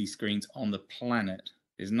LED screens on the planet.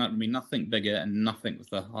 There's nothing bigger and nothing with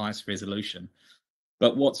the highest resolution.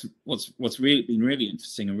 But what's really been really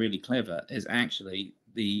interesting and really clever is actually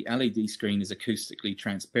the LED screen is acoustically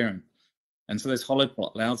transparent. And so those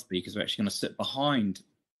Holoplot loudspeakers are actually going to sit behind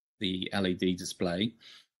the LED display,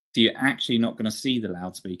 so you're actually not going to see the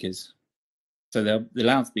loudspeakers. So the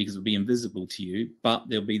loudspeakers will be invisible to you, but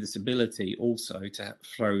there'll be this ability also to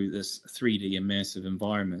throw this 3D immersive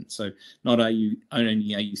environment. So not only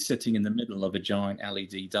are you sitting in the middle of a giant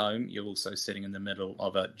LED dome, you're also sitting in the middle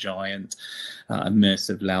of a giant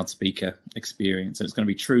immersive loudspeaker experience. And it's going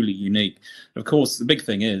to be truly unique. Of course, the big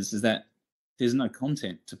thing is that there's no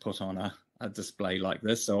content to put on a display like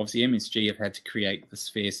this. So obviously MSG have had to create the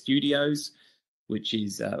Sphere Studios, which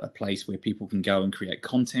is a place where people can go and create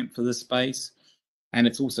content for this space. And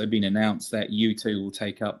it's also been announced that U2 will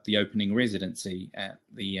take up the opening residency at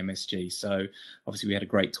the MSG. So obviously we had a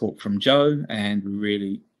great talk from Joe, and we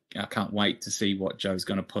really can't wait to see what Joe's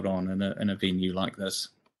going to put on in a venue like this.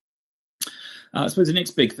 I suppose the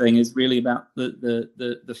next big thing is really about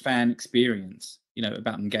the fan experience,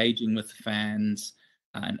 about engaging with the fans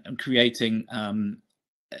and creating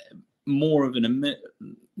more of a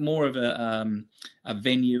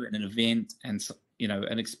venue and an event and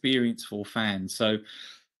an experience for fans. So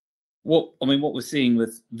what we're seeing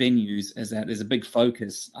with venues is that there's a big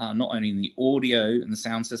focus not only in the audio and the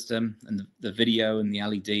sound system and the video and the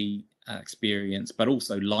LED experience, but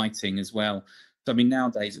also lighting as well. So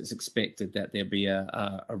nowadays it's expected that there'll be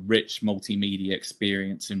a rich multimedia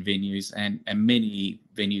experience in venues, and many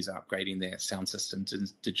venues are upgrading their sound systems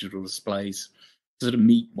and digital displays to sort of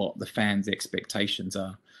meet what the fans' expectations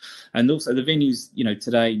are. And also the venues,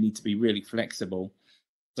 today need to be really flexible.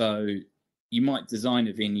 So you might design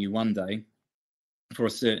a venue one day for a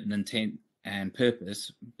certain intent and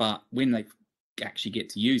purpose, but when they actually get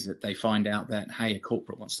to use it, they find out that, hey, a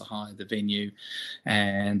corporate wants to hire the venue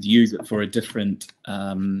and use it for a different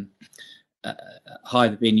hire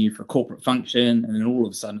the venue for a corporate function, and then all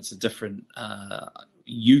of a sudden it's a different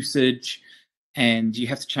usage, and you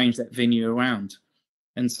have to change that venue around.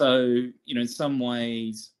 And so, you know, in some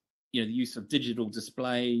ways, you know, the use of digital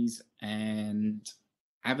displays and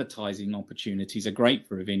advertising opportunities are great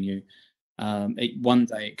for a venue. One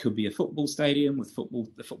day it could be a football stadium with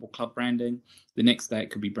the football club branding. The next day it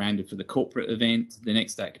could be branded for the corporate event. The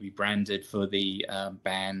next day it could be branded for the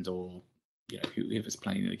band, or, you know, whoever's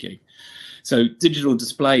playing the gig. So digital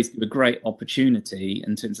displays give a great opportunity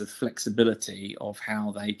in terms of flexibility of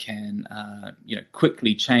how they can, you know,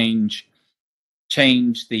 quickly change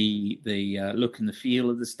the look and the feel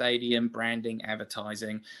of the stadium, branding, advertising.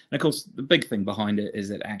 And of course, the big thing behind it is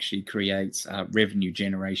it actually creates revenue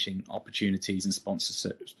generation opportunities and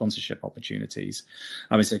sponsorship opportunities.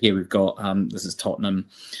 I mean, so here we've got, this is Tottenham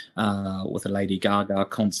with a Lady Gaga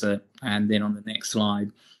concert. And then on the next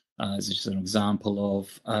slide, this is just an example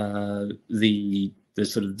of the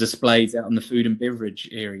sort of displays out in the food and beverage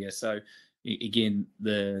area. So again,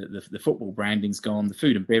 the football branding's gone, the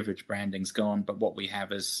food and beverage branding's gone, but what we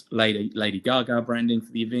have is Lady Gaga branding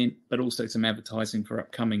for the event, but also some advertising for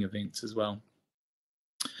upcoming events as well.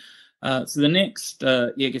 So the next, I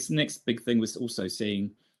guess the next big thing we're also seeing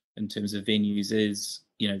in terms of venues is,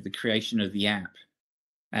 you know, the creation of the app.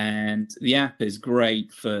 And the app is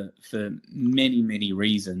great for many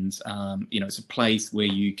reasons. You know, it's a place where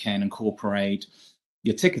you can incorporate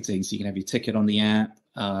your ticketing, so you can have your ticket on the app.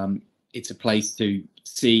 It's a place to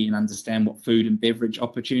see and understand what food and beverage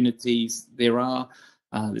opportunities there are.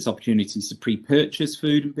 There's opportunities to pre-purchase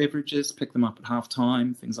food and beverages, pick them up at half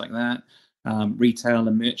time, things like that. Retail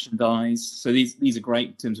and merchandise. So these are great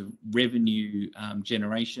in terms of revenue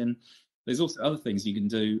generation. There's also other things you can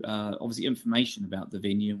do, obviously information about the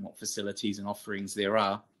venue and what facilities and offerings there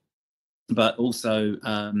are, but also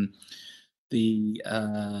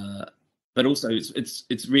it's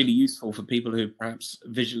really useful for people who are perhaps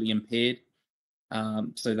visually impaired,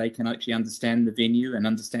 so they can actually understand the venue and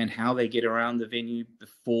understand how they get around the venue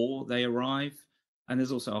before they arrive. And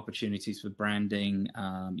there's also opportunities for branding,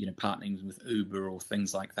 you know, partnering with Uber or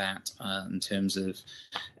things like that in terms of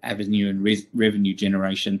avenue and revenue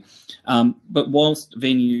generation. But whilst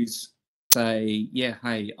venues say, yeah,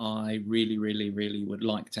 hey, I really would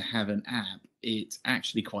like to have an app, it's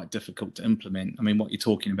actually quite difficult to implement. I mean, what you're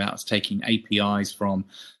talking about is taking APIs from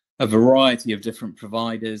a variety of different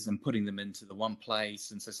providers and putting them into the one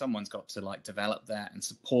place. And so someone's got to like develop that and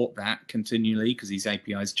support that continually, because these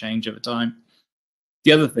APIs change over time.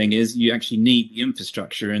 The other thing is you actually need the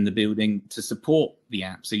infrastructure in the building to support the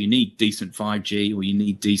app. So you need decent 5G or you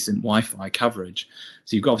need decent Wi-Fi coverage.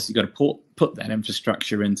 So you've obviously got to put that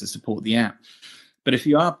infrastructure in to support the app. But if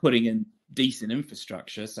you are putting in decent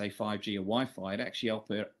infrastructure, say 5G or Wi-Fi, it actually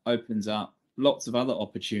opens up lots of other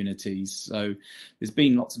opportunities. So there's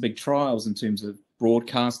been lots of big trials in terms of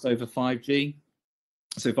broadcast over 5G.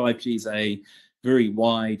 So 5G is a very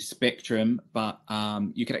wide spectrum, but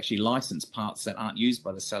you can actually license parts that aren't used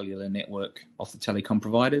by the cellular network off the telecom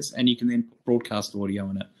providers, and you can then broadcast audio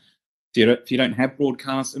on it. So if you don't have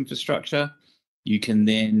broadcast infrastructure, you can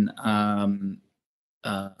then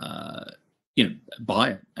you know, buy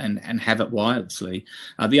it and have it wirelessly.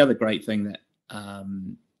 The other great thing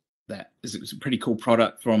that is, it was a pretty cool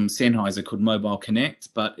product from Sennheiser called Mobile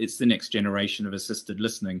Connect, but it's the next generation of assisted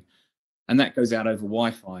listening. And that goes out over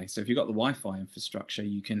Wi-Fi. So if you've got the Wi-Fi infrastructure,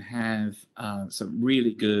 you can have some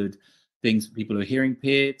really good things for people who are hearing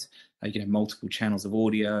impaired. You can have multiple channels of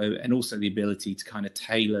audio, and also the ability to kind of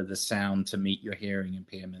tailor the sound to meet your hearing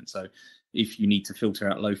impairment. So if you need to filter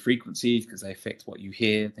out low frequencies because they affect what you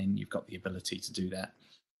hear, then you've got the ability to do that.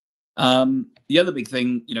 The other big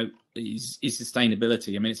thing, you know, is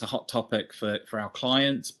sustainability. I mean, it's a hot topic for our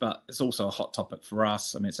clients, but it's also a hot topic for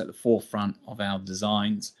us. I mean, it's at the forefront of our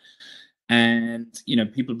designs. And, you know,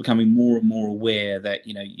 people are becoming more and more aware that,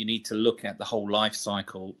 you know, you need to look at the whole life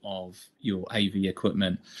cycle of your AV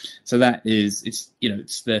equipment. So that is, it's, you know,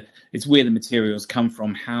 it's where the materials come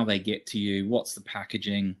from, how they get to you, what's the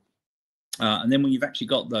packaging. And then when you've actually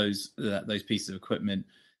got those pieces of equipment,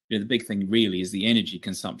 you know, the big thing really is the energy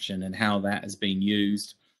consumption and how that has been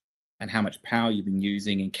used and how much power you've been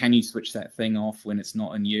using, and can you switch that thing off when it's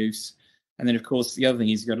not in use. And then, of course, the other thing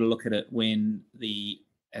is you've got to look at it when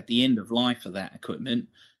at the end of life of that equipment,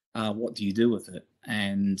 what do you do with it?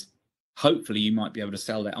 And hopefully you might be able to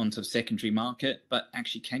sell that onto the secondary market, but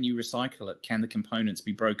actually, can you recycle it? Can the components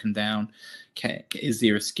be broken down? Is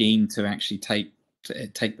there a scheme to actually take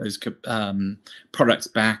those products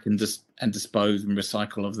back and dispose and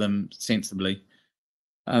recycle of them sensibly?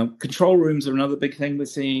 Control rooms are another big thing we're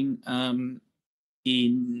seeing.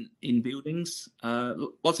 in buildings.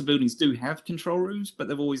 Lots of buildings do have control rooms, but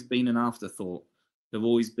they've always been an afterthought. They've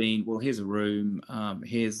always been, well, here's a room,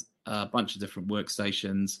 here's a bunch of different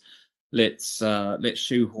workstations. Let's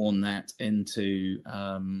shoehorn that into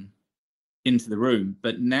the room.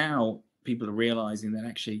 But now people are realizing that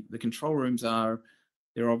actually the control rooms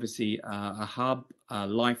they're obviously a hub,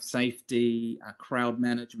 life safety, a crowd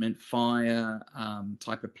management, fire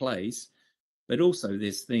type of place. But also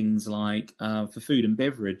there's things like for food and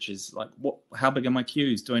beverages, like how big are my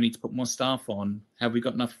queues? Do I need to put more staff on? Have we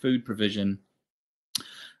got enough food provision?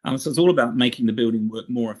 So it's all about making the building work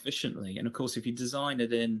more efficiently. And of course, if you design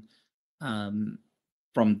it in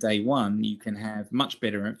from day one, you can have much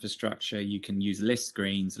better infrastructure. You can use less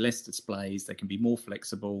screens, less displays. They can be more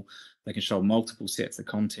flexible. They can show multiple sets of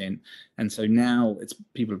content. And so now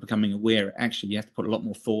people are becoming aware, actually, you have to put a lot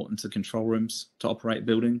more thought into control rooms to operate a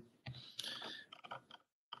building.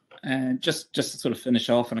 And just to sort of finish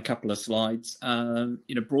off on a couple of slides,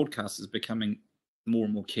 broadcast is becoming more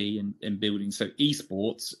and more key in buildings. So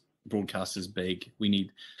esports, broadcast is big. We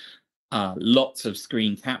need lots of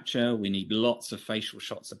screen capture. We need lots of facial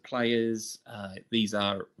shots of players. These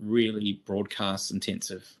are really broadcast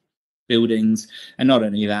intensive buildings. And not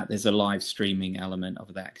only that, there's a live streaming element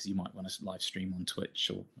of that, because you might want to live stream on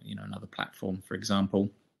Twitch or another platform, for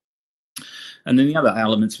example. And then the other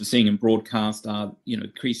elements we're seeing in broadcast are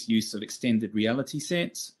increased use of extended reality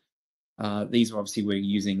sets. These are obviously we're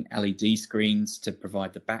using LED screens to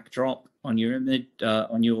provide the backdrop on your image,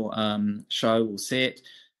 on your show or set.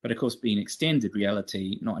 But of course, being extended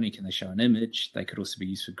reality, not only can they show an image, they could also be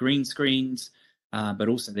used for green screens, but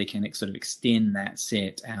also they can sort of extend that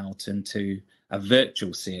set out into a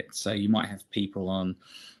virtual set. So you might have people on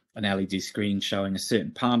an LED screen showing a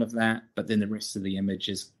certain part of that, but then the rest of the image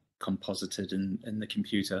is composited in the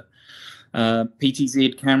computer.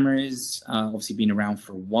 PTZ cameras obviously been around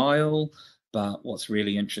for a while, but what's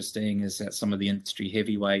really interesting is that some of the industry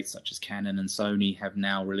heavyweights such as Canon and Sony have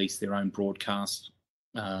now released their own broadcast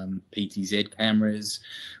PTZ cameras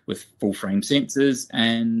with full frame sensors,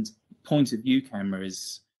 and point of view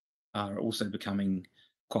cameras are also becoming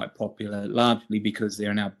quite popular, largely because they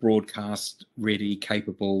are now broadcast ready,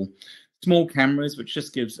 capable small cameras, which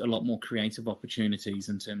just gives a lot more creative opportunities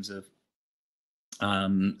in terms of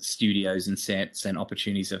studios and sets and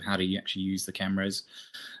opportunities of how to actually use the cameras.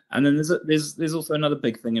 And then there's also another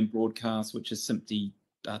big thing in broadcast, which is SMPTE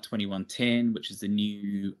 2110, which is the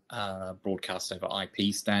new broadcast over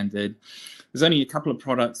IP standard. There's only a couple of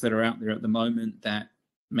products that are out there at the moment that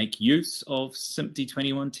make use of SMPTE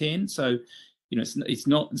 2110. So it's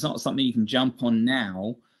not something you can jump on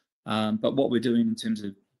now, but what we're doing in terms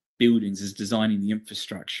of buildings is designing the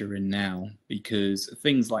infrastructure in now, because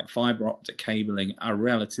things like fiber optic cabling are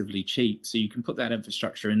relatively cheap, so you can put that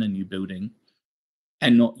infrastructure in a new building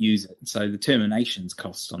and not use it. So the terminations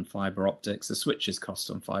cost on fiber optics, the switches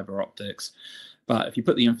cost on fiber optics, but if you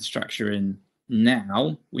put the infrastructure in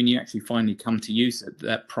now, when you actually finally come to use it,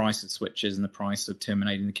 that price of switches and the price of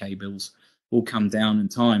terminating the cables will come down in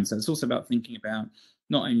time. So it's also about thinking about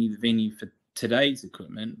not only the venue for today's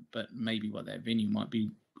equipment, but maybe what that venue might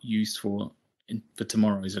be used for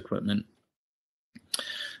tomorrow's equipment.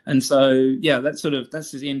 And so that's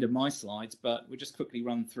the end of my slides, but we'll just quickly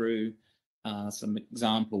run through some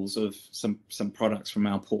examples of some products from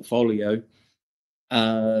our portfolio.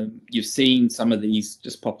 You've seen some of these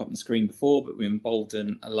just pop up on the screen before, but we're involved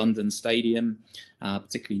in a London stadium,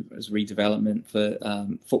 particularly as redevelopment for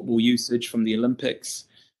football usage from the Olympics.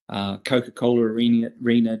 Coca-Cola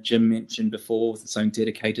Arena, Jim mentioned before, with its own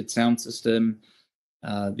dedicated sound system.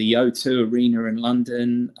 The O2 Arena in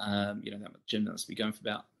London, that gym that must be going for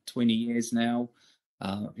about 20 years now.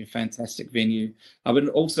 A fantastic venue. But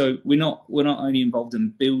also, we're not only involved in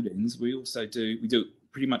buildings. We do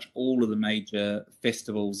pretty much all of the major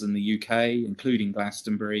festivals in the UK, including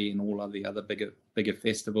Glastonbury and all of the other bigger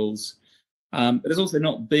festivals. But there's also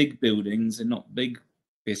not big buildings and not big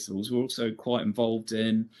festivals. We're also quite involved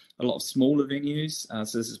in a lot of smaller venues.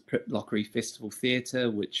 So this is Lockery Festival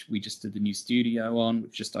Theatre, which we just did the new studio on,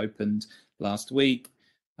 which just opened last week.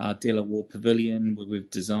 Delaware Pavilion, where we've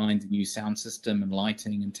designed a new sound system and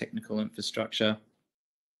lighting and technical infrastructure.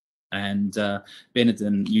 And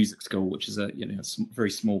Benenden Music School, which is a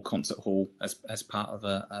very small concert hall as part of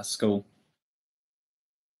a school.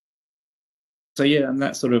 So and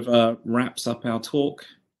that sort of wraps up our talk.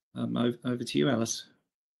 Over to you, Alice.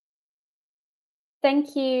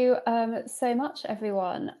 Thank you so much,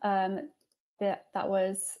 everyone. That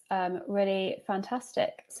was really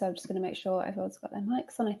fantastic. So I'm just going to make sure everyone's got their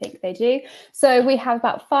mics on. I think they do. So we have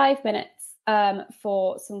about 5 minutes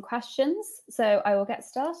for some questions. So I will get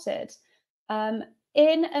started.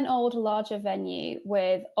 In an old, larger venue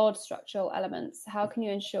with odd structural elements, how can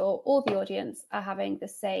you ensure all the audience are having the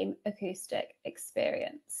same acoustic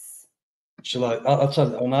experience? Shall I? I'll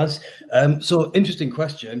tell it on as. So interesting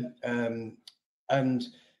question, and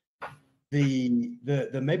the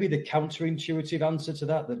maybe the counterintuitive answer to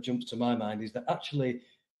that jumps to my mind is that actually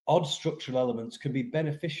odd structural elements can be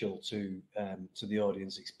beneficial to the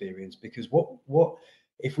audience experience, because what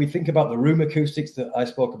if we think about the room acoustics that I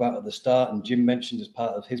spoke about at the start and Jim mentioned as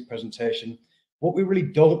part of his presentation, what we really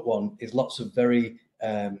don't want is lots of very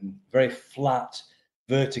flat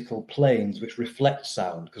vertical planes which reflect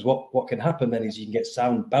sound, because what can happen then is you can get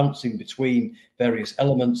sound bouncing between various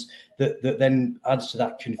elements that then adds to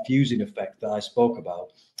that confusing effect that I spoke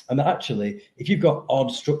about. And that actually, if you've got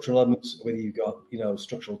odd structural elements, whether you've got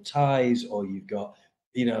structural ties, or you've got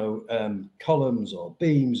columns or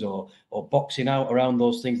beams or boxing out around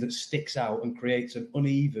those things that sticks out and creates an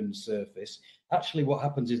uneven surface, actually what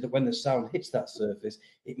happens is that when the sound hits that surface,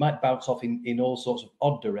 it might bounce off in all sorts of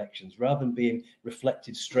odd directions rather than being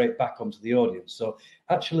reflected straight back onto the audience. So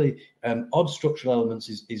actually odd structural elements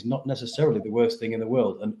is not necessarily the worst thing in the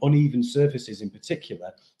world, and uneven surfaces in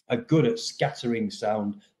particular are good at scattering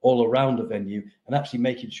sound all around a venue and actually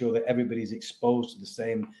making sure that everybody's exposed to the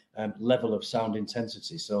same level of sound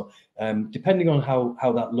intensity. So depending on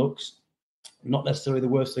how that looks, not necessarily the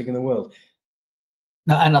worst thing in the world.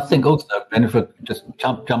 No, and I think also, Ben, if I just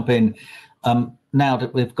jump in, now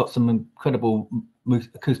that we've got some incredible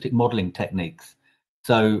acoustic modelling techniques,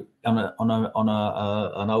 so on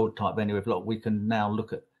an old type venue with we can now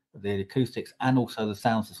look at the acoustics and also the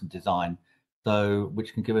sound system design, so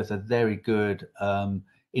which can give us a very good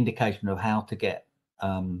indication of how to get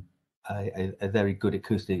a very good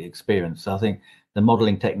acoustic experience. So I think the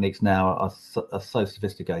modelling techniques now are so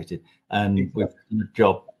sophisticated, and with the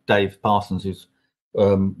job Dave Parsons, who's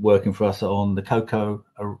working for us on the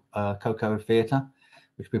Coco Theatre,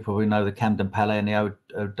 which people probably know, the Camden Palais in the old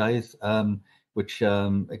days, which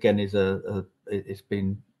again is it's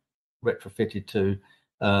been retrofitted to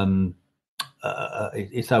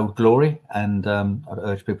its old glory, and I'd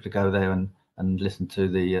urge people to go there and listen to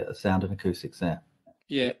the sound and acoustics there.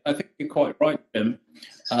 Yeah, I think you're quite right, Jim.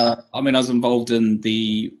 I mean, I was involved in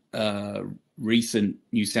the recent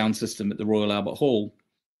new sound system at the Royal Albert Hall,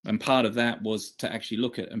 and part of that was to actually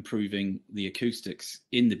look at improving the acoustics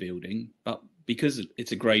in the building. But because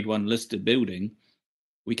it's a Grade 1 listed building,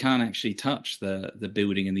 we can't actually touch the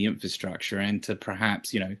building and the infrastructure, and to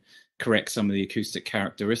perhaps, correct some of the acoustic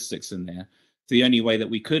characteristics in there. So the only way that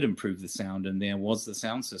we could improve the sound in there was the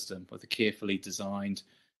sound system, with a carefully designed,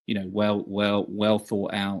 well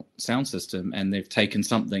thought out sound system. And they've taken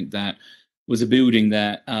something that was a building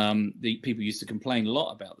that the people used to complain a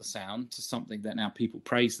lot about the sound, to something that now people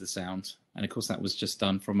praise the sound. And of course that was just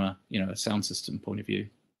done from a sound system point of view.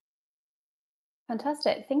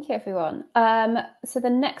 Fantastic, thank you everyone. So the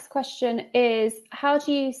next question is, how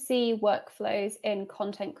do you see workflows in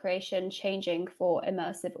content creation changing for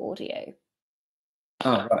immersive audio?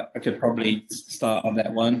 Oh, right. I could probably start on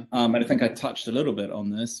that one. I think I touched a little bit on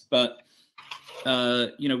this, but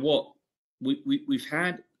we've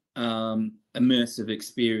had immersive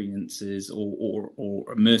experiences or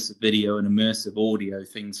immersive video and immersive audio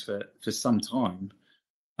things for some time.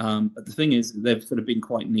 But the thing is, they've sort of been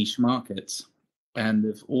quite niche markets, and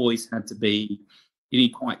they've always had to be, you need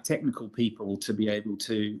quite technical people to be able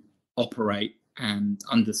to operate and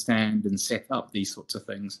understand and set up these sorts of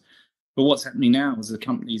things. But what's happening now is the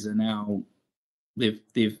companies are now, they've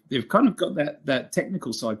kind of got that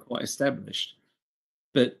technical side quite established.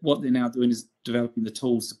 But what they're now doing is developing the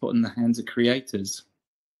tools to put in the hands of creators.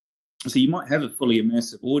 So you might have a fully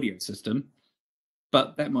immersive audio system,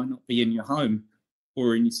 but that might not be in your home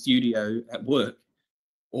or in your studio at work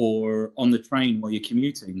or on the train while you're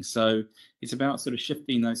commuting. So it's about sort of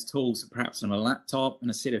shifting those tools perhaps on a laptop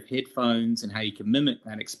and a set of headphones, and how you can mimic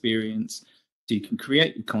that experience so you can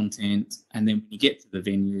create your content, and then when you get to the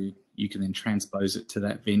venue, you can then transpose it to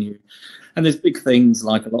that venue. And there's big things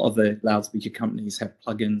like a lot of the loudspeaker companies have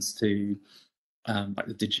plugins to like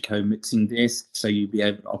the Digico mixing desk, so you'll be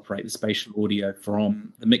able to operate the spatial audio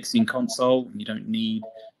from the mixing console, and you don't need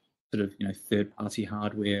sort of third-party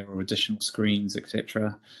hardware or additional screens,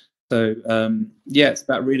 etc. So it's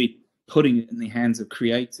about really putting it in the hands of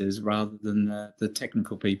creators rather than the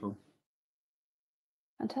technical people.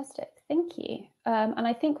 Fantastic, thank you. And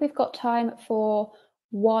I think we've got time for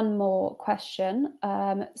one more question.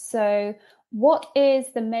 So what is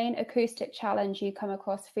the main acoustic challenge you come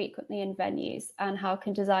across frequently in venues, and how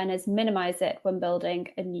can designers minimize it when building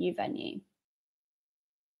a new venue?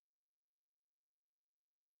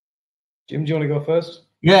 Jim, do you want to go first?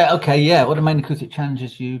 Yeah, okay, yeah. What are the main acoustic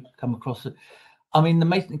challenges you come across? I mean, the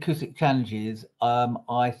main acoustic challenges,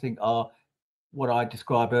 I think, are what I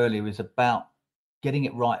described earlier, is about getting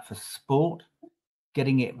it right for sport,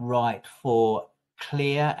 getting it right for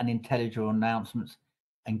clear and intelligible announcements,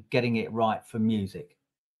 and getting it right for music.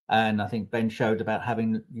 And I think Ben showed about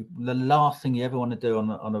having the last thing you ever want to do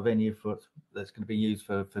on a venue that's going to be used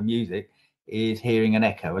for music is hearing an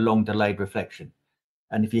echo, a long delayed reflection.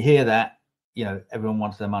 And if you hear that, you know, everyone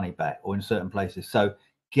wants their money back, or in certain places. So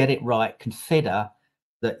get it right. Consider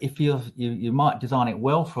that if you might design it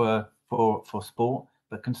well for sport,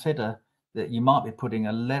 but consider that you might be putting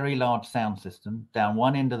a very large sound system down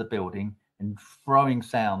one end of the building and throwing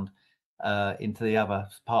sound into the other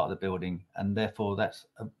part of the building, and therefore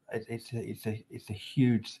it's a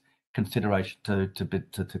huge consideration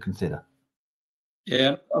to consider.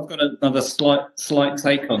 Yeah, I've got another slight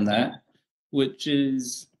take on that, which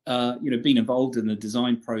is being involved in the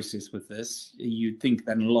design process with this. You'd think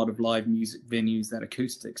that in a lot of live music venues that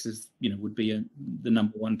acoustics is would be the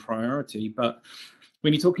number one priority, but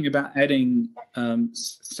when you're talking about adding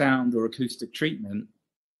sound or acoustic treatment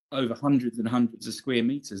over hundreds and hundreds of square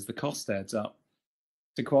meters, the cost adds up.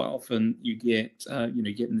 So quite often you get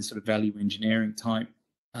getting this sort of value engineering type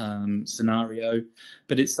scenario,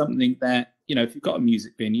 but it's something that if you've got a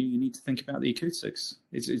music venue, you need to think about the acoustics.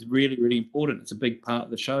 It's really, really important. It's a big part of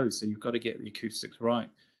the show, so you've got to get the acoustics right.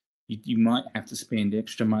 You might have to spend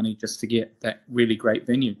extra money just to get that really great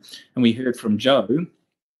venue. And we heard from Joe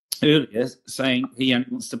earlier saying he only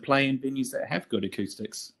wants to play in venues that have good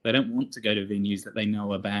acoustics. They don't want to go to venues that they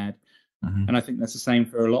know are bad. Mm-hmm. And I think that's the same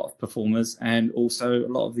for a lot of performers and also a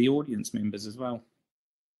lot of the audience members as well.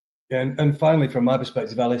 Yeah, and finally, from my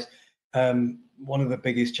perspective, Alice, one of the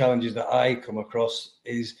biggest challenges that I come across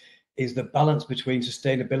is the balance between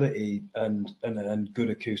sustainability and good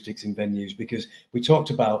acoustics in venues, because we talked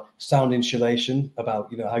about sound insulation,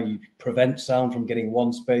 about how you prevent sound from getting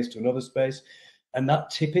one space to another space, and that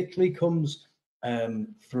typically comes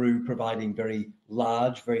through providing very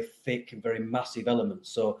large, very thick, and very massive elements.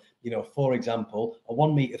 So, for example, a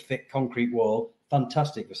 1 meter thick concrete wall,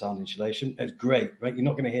 fantastic for sound insulation. It's great, right? You're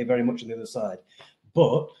not going to hear very much on the other side,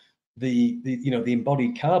 but the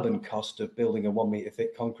embodied carbon cost of building a 1 meter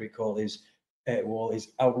thick concrete wall is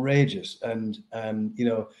outrageous, and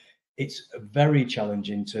it's very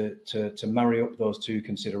challenging to marry up those two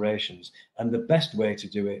considerations. And the best way to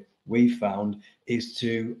do it, we found, is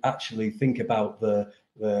to actually think about the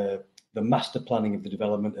master planning of the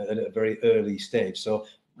development at a very early stage. So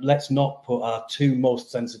let's not put our two most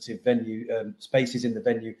sensitive venue spaces in the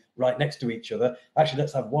venue right next to each other. Actually,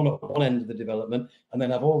 let's have one at one end of the development, and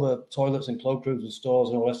then have all the toilets and cloakrooms and stores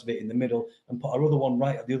and all the rest of it in the middle, and put our other one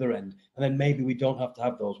right at the other end. And then maybe we don't have to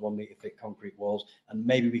have those 1 meter thick concrete walls, and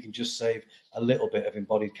maybe we can just save a little bit of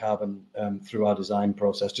embodied carbon through our design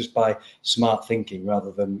process, just by smart thinking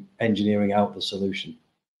rather than engineering out the solution.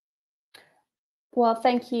 Well,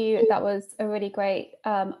 thank you. That was a really great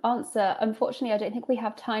answer. Unfortunately, I don't think we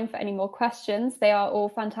have time for any more questions. They are all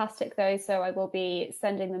fantastic, though, so I will be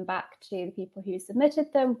sending them back to the people who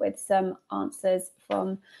submitted them with some answers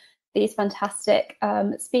from these fantastic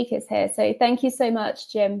speakers here. So thank you so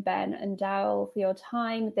much, Jim, Ben, and Daryl, for your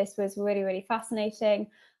time. This was really, really fascinating.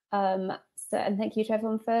 And thank you to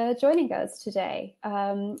everyone for joining us today.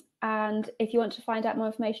 And if you want to find out more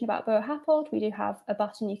information about Buro Happold, we do have a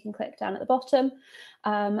button you can click down at the bottom.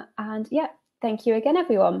 And yeah, thank you again,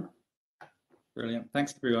 everyone. Brilliant.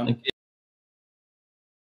 Thanks, everyone. Thank you.